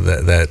Africa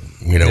that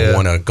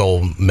won a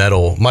gold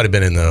medal. Might have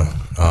been in the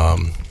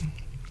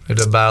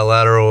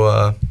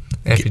bilateral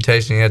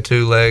amputation. He had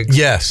two legs.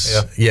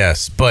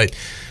 Yes, but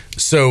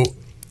so.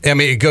 I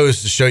mean, it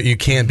goes to show you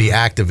can be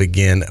active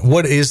again.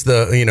 What is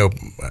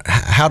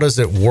how does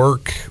it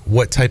work?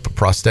 What type of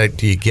prosthetic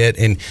do you get?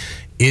 And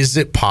is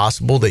it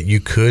possible that you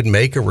could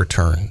make a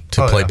return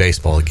to play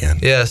baseball again?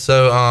 Yeah,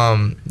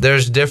 so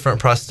there's different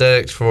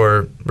prosthetics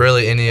for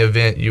really any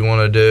event you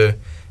want to do.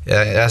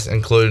 Yeah, that's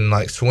including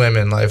like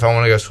swimming. Like if I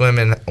want to go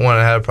swimming, I want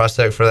to have a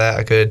prosthetic for that,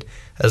 I could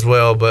as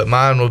well. But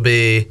mine will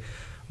be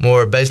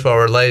more baseball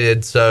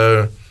related,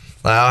 so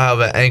like I'll have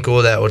an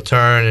ankle that will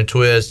turn and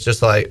twist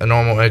just like a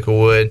normal ankle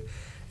would,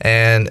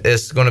 and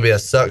it's going to be a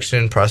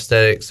suction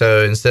prosthetic.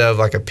 So instead of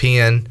like a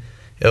pin,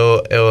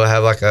 it'll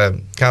have like a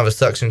kind of a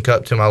suction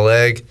cup to my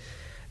leg,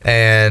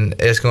 and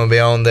it's going to be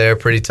on there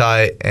pretty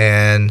tight.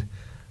 And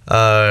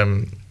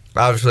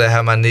obviously I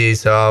have my knee,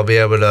 so I'll be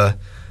able to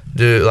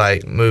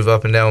move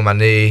up and down with my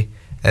knee.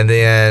 And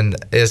then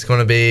it's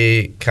going to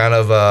be kind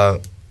of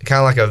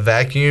like a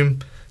vacuum.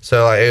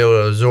 So like it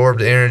will absorb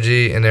the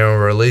energy and then it will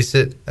release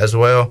it as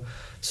well.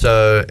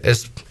 So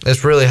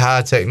it's really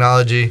high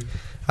technology.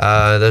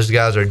 Those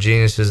guys are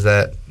geniuses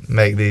that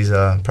make these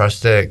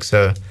prosthetics.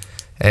 So,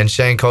 and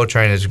Shane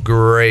Coltrane is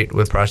great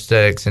with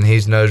prosthetics, and he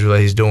knows what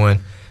he's doing.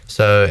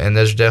 So, and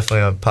there's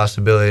definitely a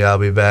possibility I'll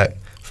be back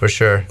for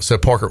sure. So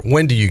Parker,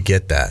 when do you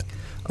get that?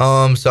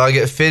 So I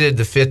get fitted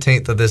the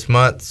 15th of this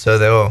month. So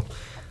they'll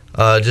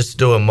just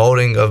do a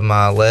molding of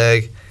my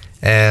leg,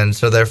 and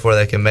so therefore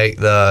they can make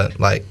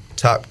the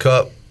top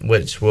cup,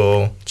 which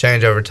will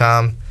change over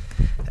time.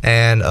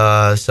 And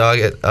so I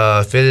get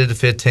fitted the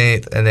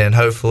 15th, and then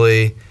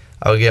hopefully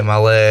I'll get my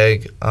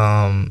leg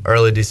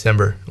early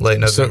December, late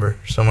November,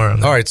 somewhere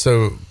around there. All right,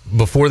 so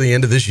before the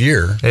end of this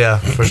year. Yeah,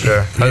 for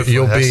sure.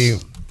 You'll be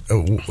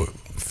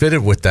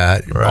fitted with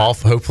that,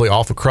 hopefully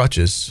off of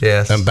crutches.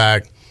 Yes. And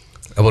back,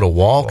 able to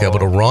walk, able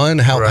to run.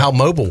 How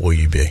mobile will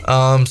you be?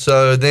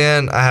 So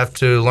then I have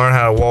to learn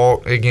how to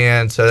walk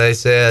again. So they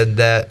said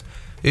that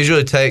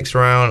usually takes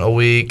around a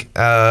week.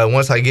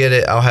 Once I get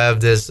it, I'll have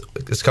this,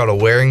 it's called a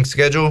wearing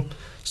schedule.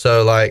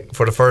 So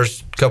for the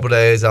first couple of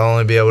days, I'll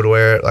only be able to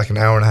wear it an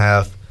hour and a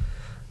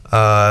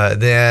half.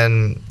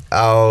 Then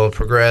I'll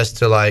progress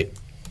to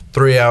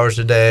 3 hours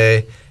a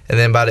day. And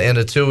then by the end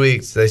of 2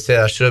 weeks, they said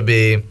I should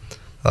be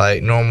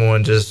normal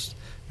and just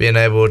being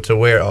able to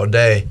wear it all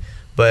day.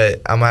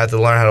 but I'm going to have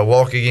to learn how to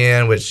walk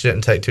again, which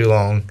shouldn't take too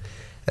long.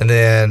 And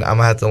then I'm going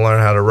to have to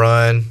learn how to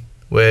run,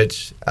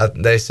 which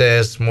they say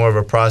it's more of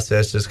a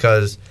process just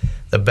because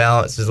the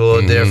balance is a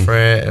little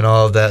different and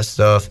all of that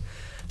stuff.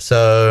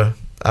 So,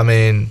 I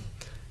mean,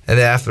 and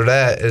then after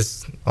that,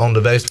 it's on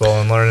to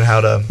baseball and learning how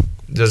to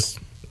just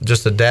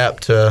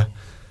adapt to,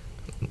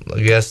 I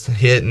guess,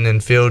 hitting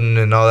and fielding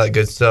and all that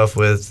good stuff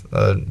with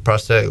a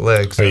prosthetic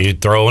leg. So, are you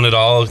throwing it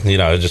all,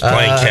 just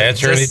playing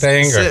catch or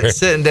anything?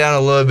 Sitting down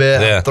a little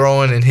bit, I'm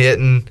throwing and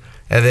hitting.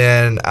 And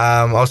then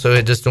I'm also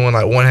just doing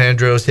like one-hand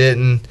drills,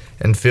 hitting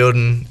and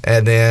fielding.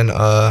 And then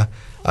I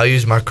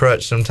use my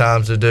crutch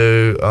sometimes to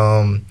do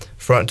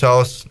front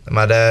toss.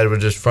 My dad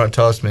would just front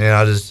toss me, and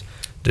I just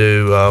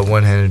do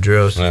one-handed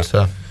drills. Yeah.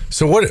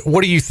 So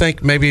what do you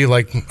think? Maybe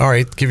like, all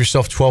right, give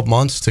yourself 12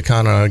 months to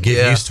kind of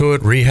get used to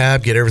it,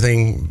 rehab, get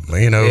everything,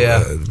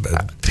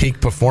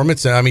 peak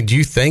performance. I mean, do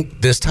you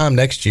think this time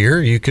next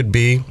year you could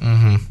be,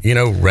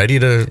 ready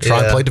to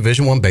try and play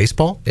Division I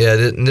baseball? Yeah,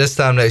 this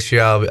time next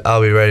year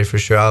I'll be ready for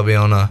sure.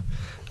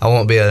 I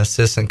won't be an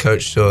assistant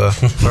coach to a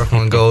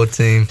purple and gold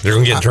team. You're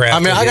going to get drafted. I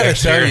mean, I got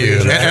to tell you,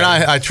 and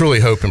I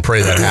truly hope and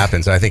pray that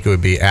happens. I think it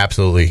would be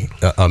absolutely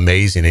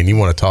amazing. And you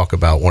want to talk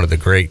about one of the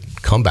great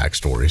comeback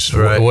stories.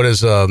 Right. What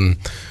is,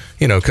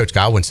 Coach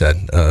Godwin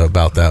said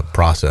about that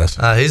process?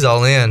 He's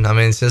all in. I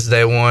mean, since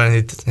day one,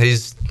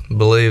 he's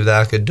believed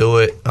that I could do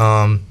it,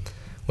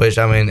 which,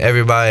 I mean,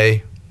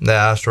 everybody that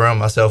I surround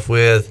myself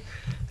with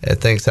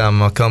thinks I'm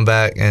going to come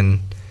back,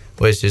 and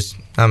which is,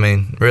 I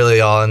mean, really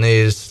all I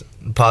need is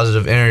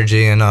positive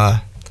energy. And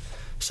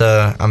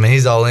so I mean,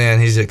 he's all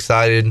in, he's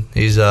excited,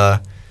 he's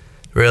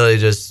really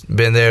just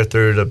been there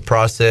through the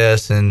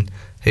process, and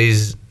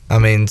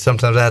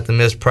sometimes I have to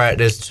miss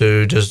practice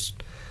to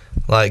just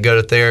like go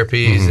to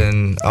therapies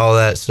and all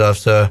that stuff.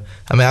 So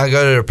I mean, I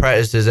go to the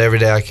practices every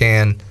day I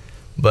can,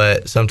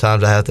 but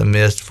sometimes I have to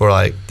miss for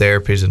like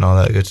therapies and all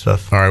that good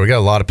stuff. All right, we got a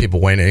lot of people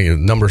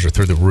waiting. Numbers are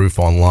through the roof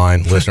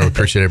online. Listener, we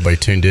appreciate everybody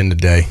tuned in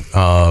today.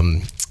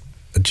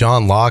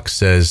 John Locke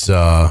says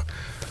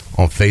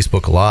on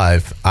Facebook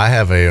Live, I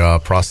have a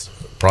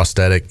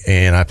prosthetic,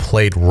 and I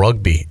played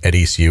rugby at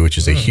ECU, which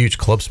is a huge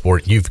club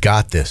sport. You've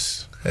got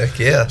this. Heck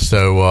yeah.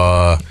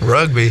 So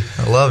rugby,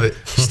 I love it.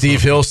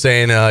 Steve Hill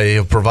saying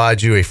he'll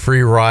provide you a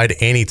free ride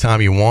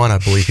anytime you want. I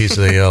believe he's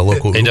a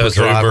local he does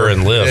driver. Uber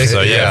and Lyft,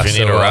 so if you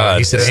need a ride.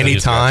 He said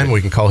anytime.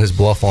 We can call his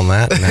bluff on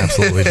that and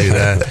absolutely do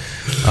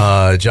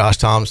that. Josh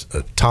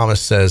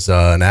Thomas says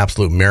an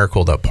absolute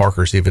miracle that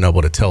Parker's even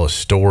able to tell a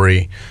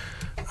story.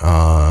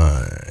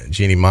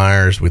 Jeannie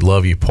Myers, we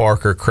love you,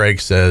 Parker. Craig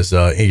says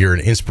you're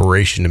an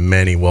inspiration to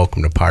many.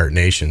 Welcome to Pirate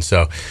Nation.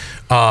 So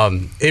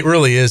it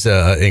really is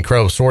an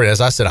incredible story. As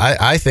I said,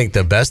 I think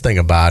the best thing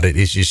about it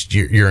is just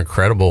your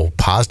incredible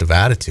positive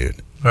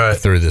attitude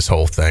through this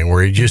whole thing,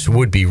 where it just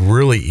would be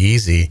really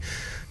easy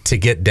to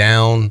get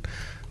down,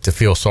 to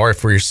feel sorry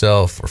for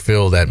yourself, or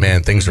feel that,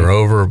 man, things are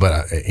over.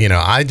 But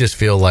I just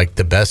feel like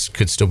the best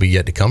could still be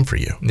yet to come for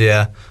you.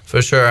 Yeah,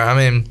 for sure. I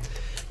mean,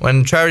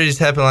 when tragedies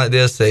happen like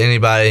this to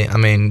anybody, I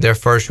mean, their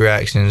first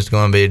reaction is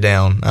going to be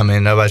down. I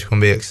mean, nobody's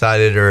going to be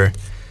excited or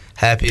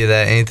happy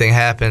that anything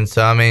happened.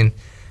 So, I mean,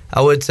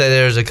 I would say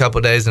there's a couple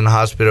days in the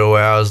hospital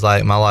where I was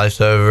like, my life's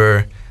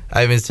over.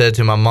 I even said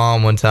to my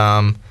mom one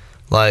time,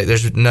 like,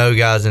 there's no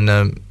guys in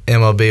the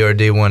MLB or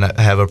D1 that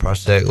have a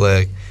prosthetic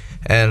leg.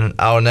 And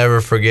I'll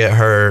never forget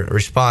her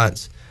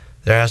response.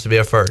 There has to be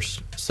a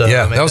first. So,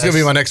 yeah, that was going to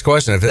be my next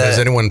question. Has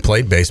anyone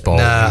played baseball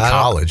in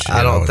college?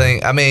 I don't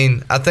think. I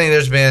mean, I think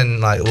there's been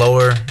like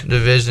lower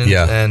divisions,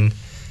 and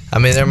I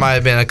mean there might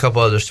have been a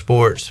couple other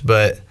sports,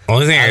 but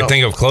only thing I can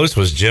think of close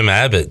was Jim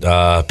Abbott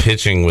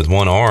pitching with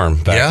one arm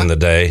back in the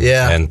day,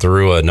 and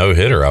threw a no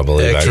hitter, I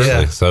believe, actually.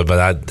 Yeah. So,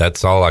 but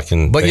that's all I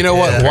can. But you know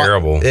what?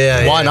 Terrible.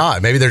 Why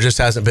not? Maybe there just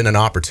hasn't been an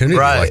opportunity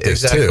like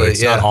this too.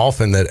 It's not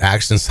often that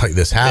accidents like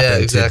this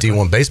happen to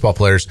D1 baseball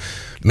players.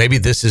 Maybe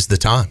this is the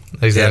time.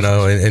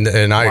 Exactly.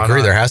 And I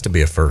agree. There has to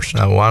be a first.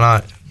 No, why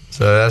not?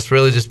 So that's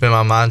really just been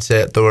my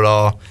mindset through it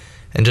all,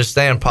 and just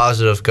staying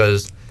positive,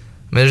 because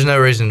there's no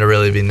reason to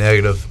really be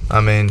negative. I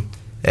mean,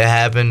 it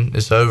happened.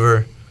 It's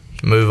over.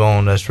 Move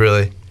on. That's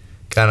really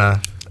kind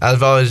of.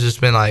 I've always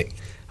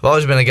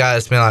been a guy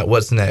that's been like,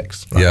 what's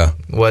next? Like,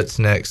 what's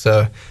next?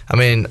 So, I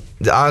mean,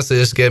 honestly,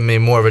 this gave me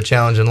more of a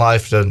challenge in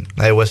life to,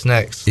 hey, what's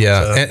next?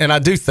 Yeah, so. And I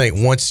do think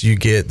once you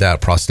get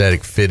that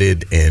prosthetic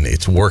fitted and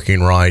it's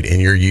working right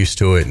and you're used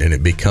to it and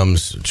it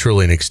becomes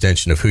truly an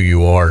extension of who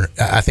you are,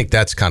 I think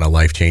that's kind of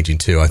life-changing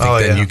too. I think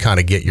then you kind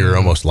of get your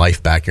almost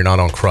life back. You're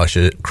not on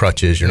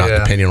crutches. You're not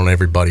depending on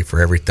everybody for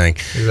everything.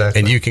 Exactly.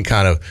 And you can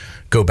kind of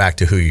go back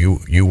to who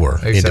you were,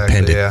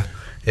 independent.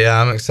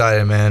 Yeah, I'm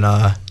excited, man.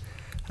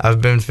 I've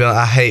been feeling,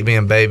 I hate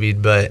being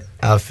babied, but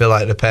I feel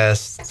like the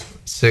past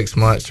 6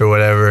 months or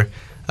whatever,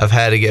 I've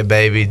had to get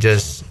babied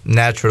just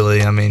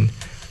naturally. I mean,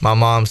 my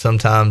mom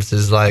sometimes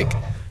is like,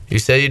 you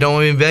said you don't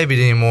want to be babied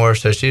anymore,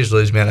 so she just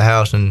leaves me at the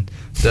house and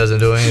doesn't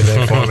do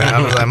anything for me.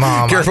 I was like,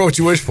 Mom. Careful what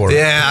you wish for.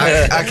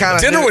 Yeah, I kind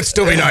of. Dinner would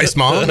still be nice,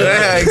 Mom.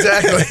 Yeah,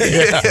 exactly.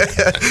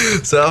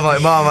 So I'm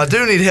like, Mom, I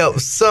do need help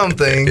with some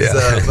things.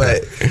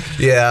 But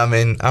yeah, I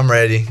mean, I'm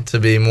ready to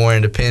be more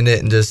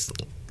independent and just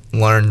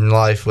learn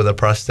life with a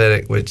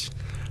prosthetic, which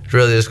is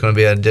really just going to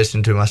be an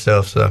addition to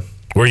myself. So.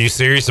 Were you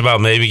serious about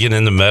maybe getting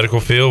in the medical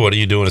field? What are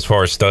you doing as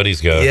far as studies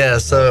go? Yeah,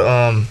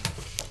 so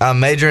I'm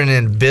majoring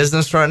in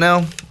business right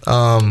now,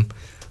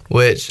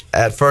 which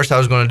at first I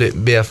was going to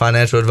be a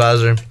financial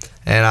advisor,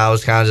 and I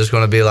was kind of just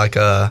going to be like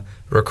a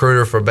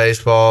recruiter for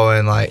baseball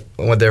and like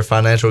with their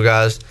financial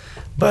guys.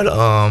 But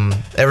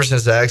ever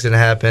since the accident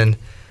happened,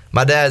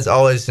 my dad's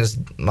always, since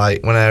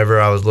like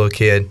whenever I was a little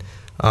kid,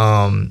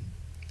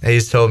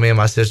 he's told me and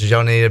my sisters,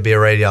 y'all need to be a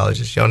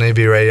radiologist. Y'all need to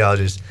be a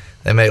radiologist.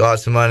 They make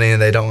lots of money and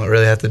they don't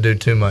really have to do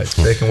too much.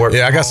 They can work.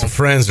 Yeah, I got some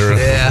friends that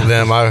are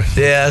them.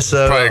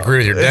 So probably agree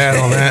with your dad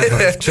on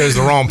that. Chose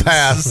the wrong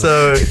path.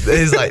 So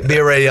he's like, be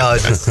a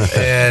radiologist.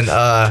 And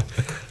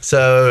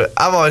so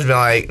I've always been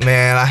like,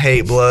 man, I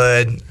hate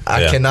blood.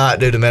 I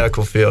cannot do the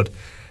medical field.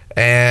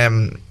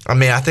 And I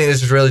mean, I think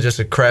this is really just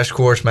a crash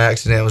course. My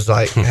accident was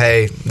like,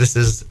 hey, this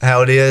is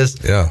how it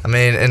is. Yeah. I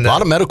mean, and a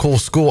lot of medical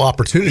school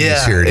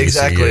opportunities here at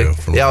exactly.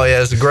 ECU. Yeah,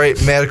 it's a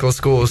great medical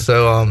school.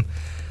 So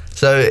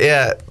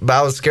yeah, but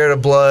I was scared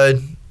of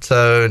blood.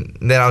 So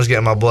then I was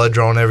getting my blood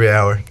drawn every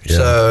hour. Yeah.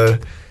 So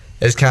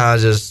it's kind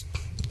of just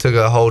took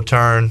a whole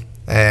turn.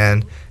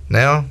 And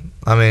now,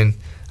 I mean,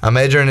 I'm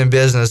majoring in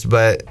business,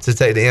 but to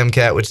take the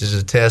MCAT, which is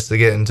a test to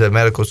get into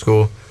medical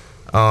school,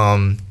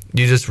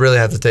 you just really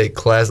have to take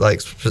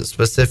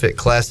specific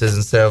classes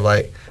instead of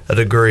like a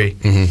degree.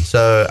 Mm-hmm.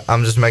 So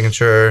I'm just making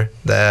sure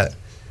that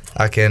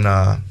I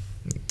can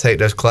take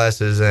those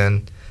classes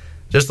and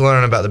just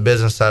learn about the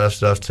business side of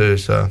stuff too.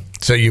 So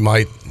you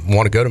might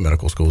want to go to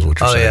medical school is what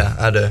you're saying. Oh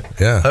yeah, I do.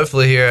 Yeah.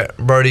 Hopefully here at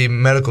Brody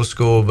Medical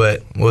School,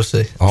 but we'll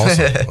see.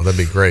 Awesome. Well, that'd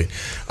be great.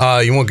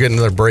 You want to get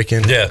another break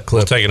in? Yeah, clip?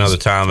 We'll take another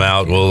time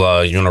out.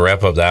 We'll you want to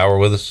wrap up the hour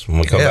with us when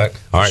we come back?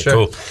 All right,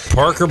 sure. Cool.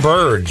 Parker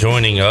Byrd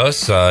joining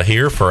us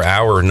here for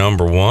hour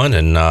number 1,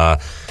 and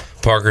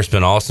Parker, it's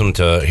been awesome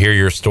to hear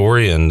your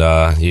story, and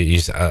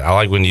I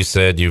like when you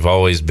said you've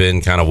always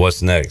been kind of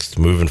what's next,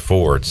 moving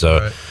forward. So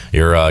right.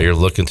 You're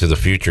looking to the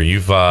future.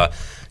 You've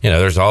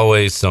there's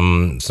always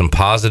some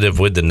positive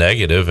with the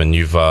negative, and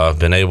you've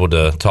been able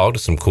to talk to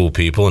some cool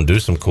people and do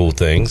some cool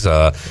things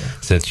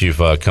since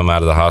you've come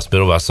out of the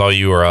hospital. I saw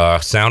you were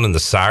sounding the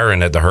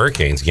siren at the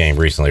Hurricanes game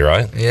recently,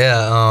 right?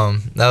 Yeah,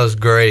 that was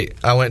great.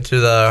 I went to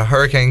the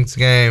Hurricanes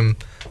game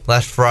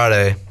last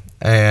Friday,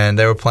 and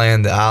they were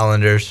playing the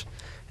Islanders,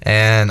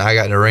 and I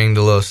got to ring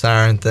the little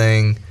siren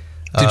thing.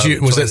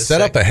 Was it set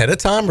up ahead of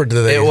time, or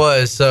did they? It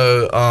was.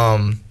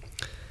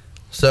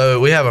 So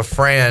we have a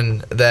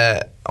friend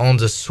that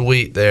owns a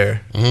suite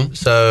there. Mm-hmm.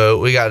 So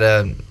we got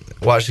to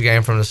watch the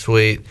game from the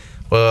suite.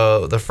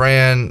 Well, the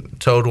friend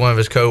told one of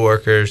his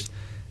coworkers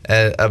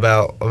they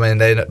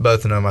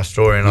both know my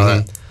story and all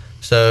that.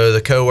 So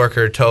the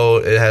coworker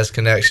told it has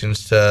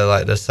connections to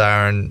like the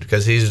siren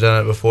because he's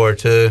done it before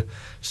too.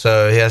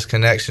 So he has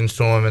connections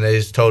to him, and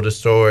he's told the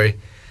story.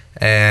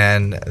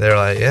 And they're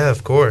like, yeah,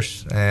 of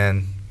course.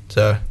 And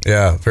so.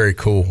 Yeah, very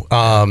cool.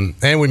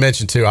 And we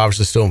mentioned, too,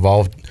 obviously still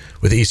involved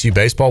with ECU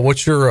baseball.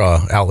 What's your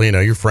outlet?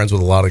 You're friends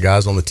with a lot of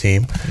guys on the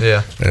team.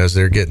 Yeah. As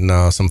they're getting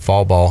some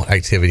fall ball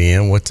activity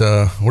in. What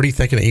are you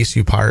thinking of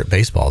ECU Pirate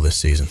baseball this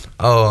season?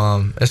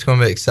 Oh, it's going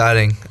to be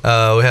exciting. We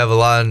have a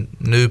lot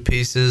of new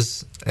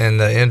pieces in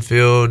the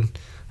infield.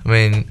 I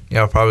mean,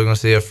 y'all probably going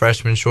to see a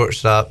freshman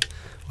shortstop,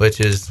 which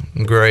is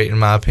great in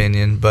my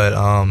opinion. But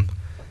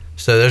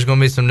so there's going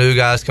to be some new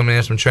guys coming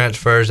in, some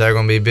transfers that are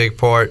going to be big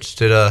parts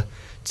to the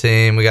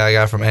team. We got a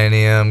guy from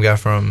A&M, a guy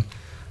from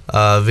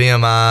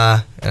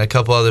VMI, and a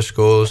couple other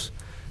schools.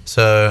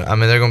 So, I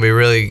mean, they're going to be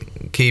really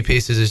key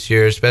pieces this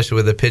year, especially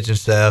with the pitching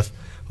staff,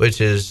 which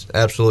is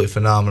absolutely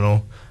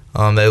phenomenal.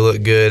 They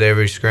look good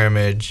every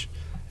scrimmage,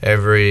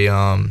 every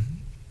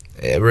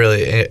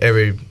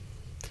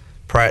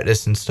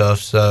practice and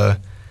stuff. So,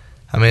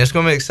 I mean, it's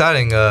going to be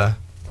exciting.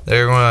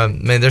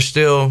 They're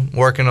still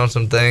working on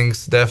some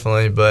things,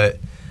 definitely, but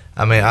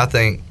I mean, I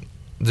think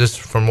just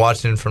from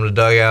watching from the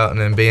dugout and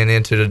then being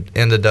in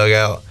the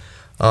dugout,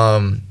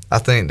 I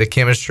think the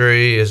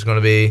chemistry is going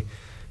to be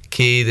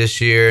key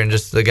this year, and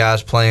just the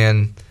guys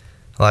playing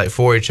like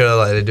for each other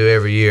like they do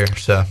every year.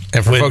 So,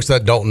 and for folks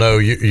that don't know,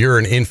 you're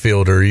an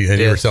infielder, and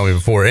you were telling me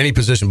before, any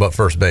position but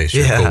first base.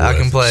 Yeah, cool I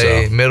can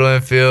play middle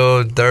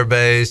infield, third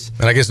base,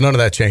 and I guess none of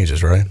that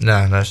changes, right?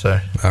 No,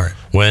 sir. All right.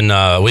 When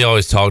we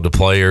always talk to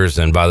players,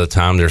 and by the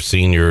time they're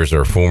seniors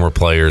or former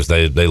players,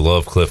 they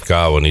love Cliff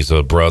Godwin. He's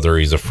a brother,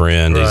 he's a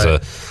friend, right. He's a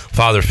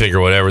father figure,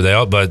 whatever.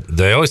 But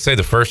they always say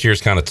the first year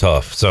is kind of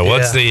tough. So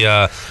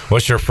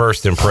what's your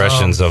first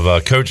impressions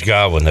of Coach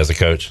Godwin as a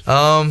coach?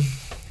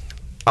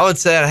 I would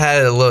say I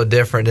had it a little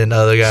different than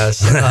other guys,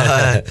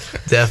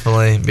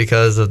 definitely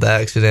because of the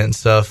accident and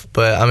stuff.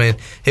 But I mean,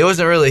 he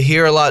wasn't really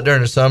here a lot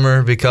during the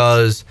summer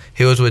because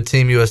he was with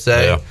Team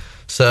USA. Yeah.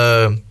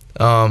 So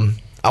I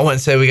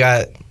wouldn't say we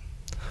got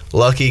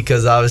lucky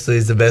because obviously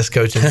he's the best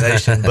coach in the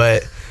nation.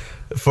 But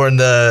from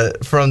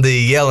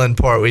the yelling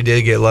part, we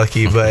did get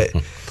lucky. But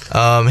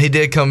he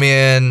did come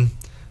in.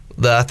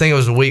 I think it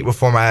was a week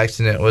before my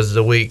accident. Was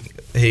the week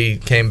he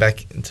came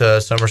back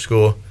to summer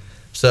school.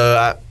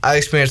 So I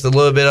experienced a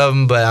little bit of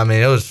them, but I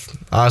mean, it was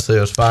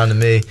fine to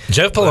me.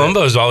 Jeff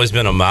Palumbo has always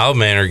been a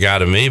mild-mannered guy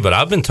to me, but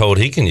I've been told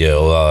he can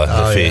yell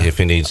if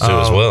he needs to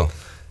as well.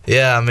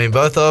 Yeah, I mean,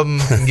 both of them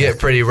can get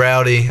pretty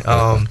rowdy.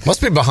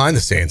 Must be behind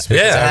the scenes.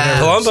 Yeah,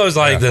 Palumbo's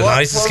like the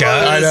nicest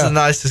guy. He's the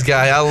nicest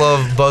guy. I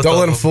love both of them. Don't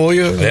let him fool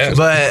you. Yeah.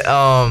 But,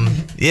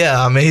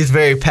 yeah, I mean, he's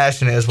very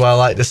passionate is what I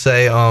like to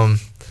say.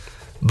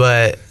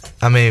 But,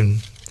 I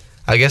mean,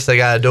 I guess they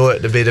got to do it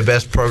to be the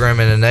best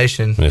program in the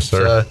nation. Yes,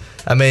 sir. So,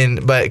 I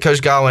mean, but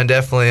Coach Godwin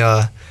definitely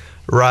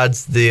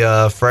rides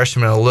the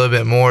freshmen a little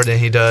bit more than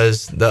he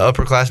does the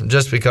upperclassmen,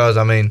 just because,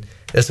 I mean,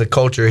 it's a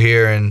culture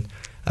here. And,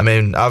 I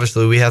mean,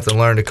 obviously we have to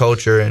learn the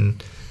culture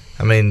and,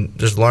 I mean,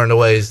 just learn the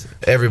ways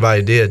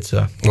everybody did.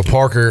 So, well,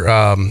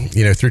 Parker,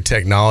 through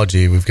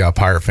technology, we've got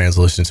Pirate fans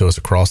listening to us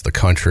across the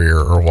country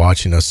or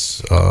watching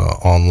us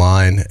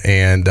online.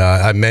 And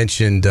I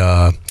mentioned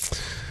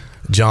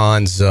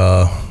John's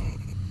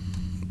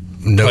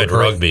played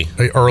rugby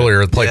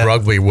earlier. Played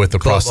rugby with the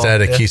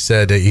prosthetic. Ball, yeah. He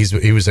said that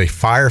he was a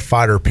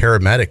firefighter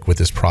paramedic with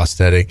his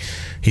prosthetic.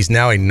 He's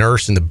now a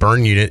nurse in the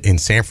burn unit in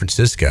San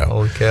Francisco.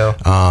 Holy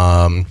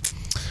cow!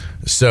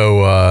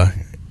 So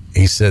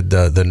he said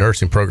the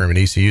nursing program at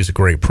ECU is a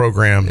great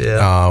program.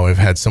 Yeah. We've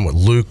had someone,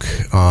 Luke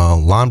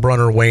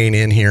Lonbrunner, weighing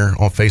in here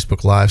on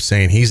Facebook Live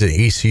saying he's an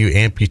ECU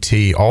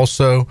amputee,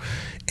 also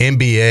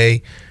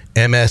MBA.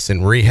 MS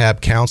in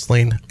rehab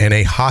counseling, and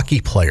a hockey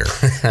player.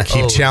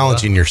 Keep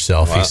challenging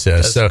yourself, he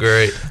says. That's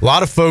great. A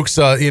lot of folks,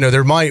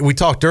 we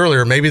talked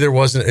earlier, maybe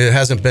it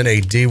hasn't been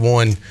a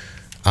D1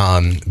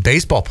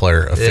 baseball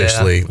player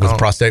officially with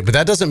prosthetic, but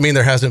that doesn't mean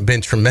there hasn't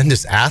been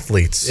tremendous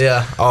athletes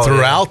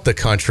throughout the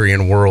country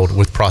and world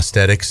with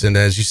prosthetics. And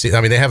as you see,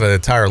 I mean, they have an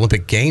entire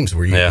Olympic Games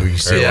where you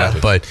see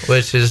that. But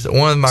which is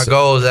one of my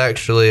goals,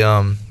 actually,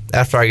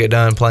 after I get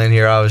done playing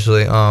here,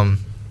 obviously.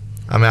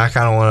 I mean, I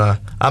kind of want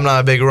to. I'm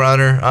not a big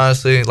runner,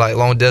 honestly, like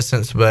long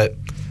distance, but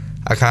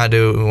I kind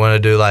of want to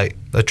do like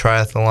the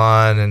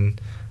triathlon and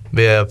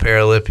be a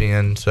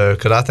Paralympian. So,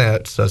 because I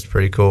think that's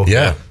pretty cool.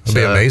 Yeah, it'd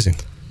be amazing.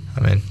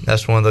 I mean,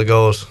 that's one of the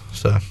goals.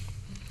 So,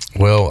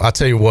 well, I'll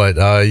tell you what,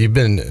 you've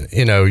been,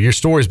 your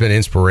story's been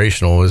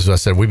inspirational. As I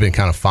said, we've been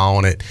kind of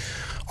following it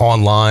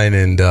online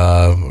and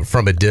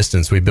from a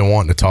distance. We've been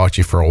wanting to talk to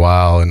you for a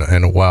while,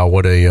 and wow,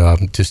 what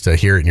just to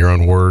hear it in your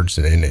own words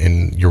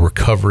and your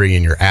recovery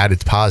and your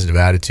positive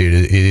attitude,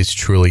 it is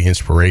truly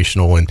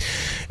inspirational, and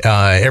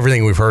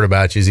everything we've heard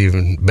about you is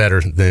even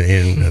better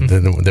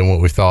than what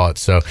we thought.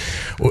 So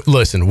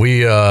listen,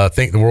 we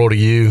think the world of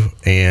you,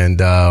 and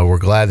we're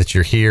glad that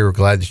you're here. We're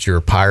glad that you're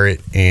a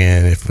Pirate,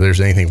 and if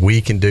there's anything we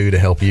can do to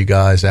help you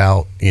guys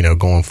out,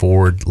 going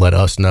forward, let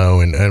us know,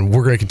 and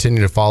we're going to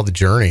continue to follow the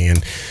journey.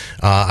 And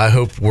I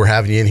hope we're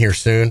having you in here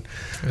soon.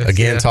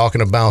 Again,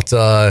 talking about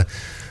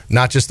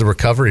not just the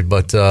recovery,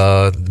 but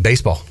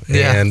baseball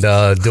and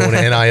doing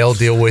an NIL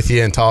deal with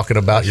you and talking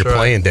about your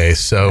playing days.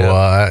 So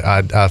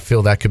I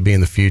feel that could be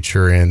in the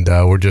future, and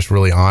we're just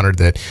really honored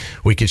that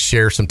we could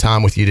share some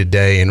time with you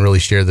today and really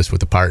share this with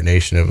the Pirate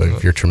Nation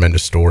of your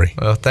tremendous story.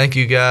 Well, thank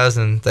you guys,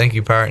 and thank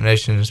you, Pirate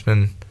Nation. It's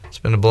been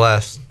a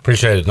blast.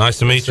 Appreciate it. Nice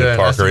to meet you,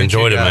 Parker.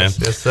 Enjoyed it, man.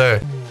 Yes,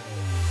 sir.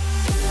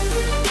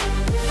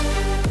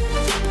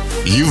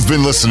 You've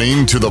been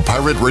listening to the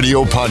Pirate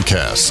Radio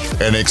Podcast,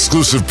 an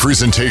exclusive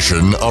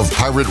presentation of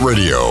Pirate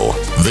Radio,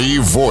 the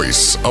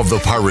voice of the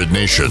Pirate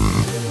Nation.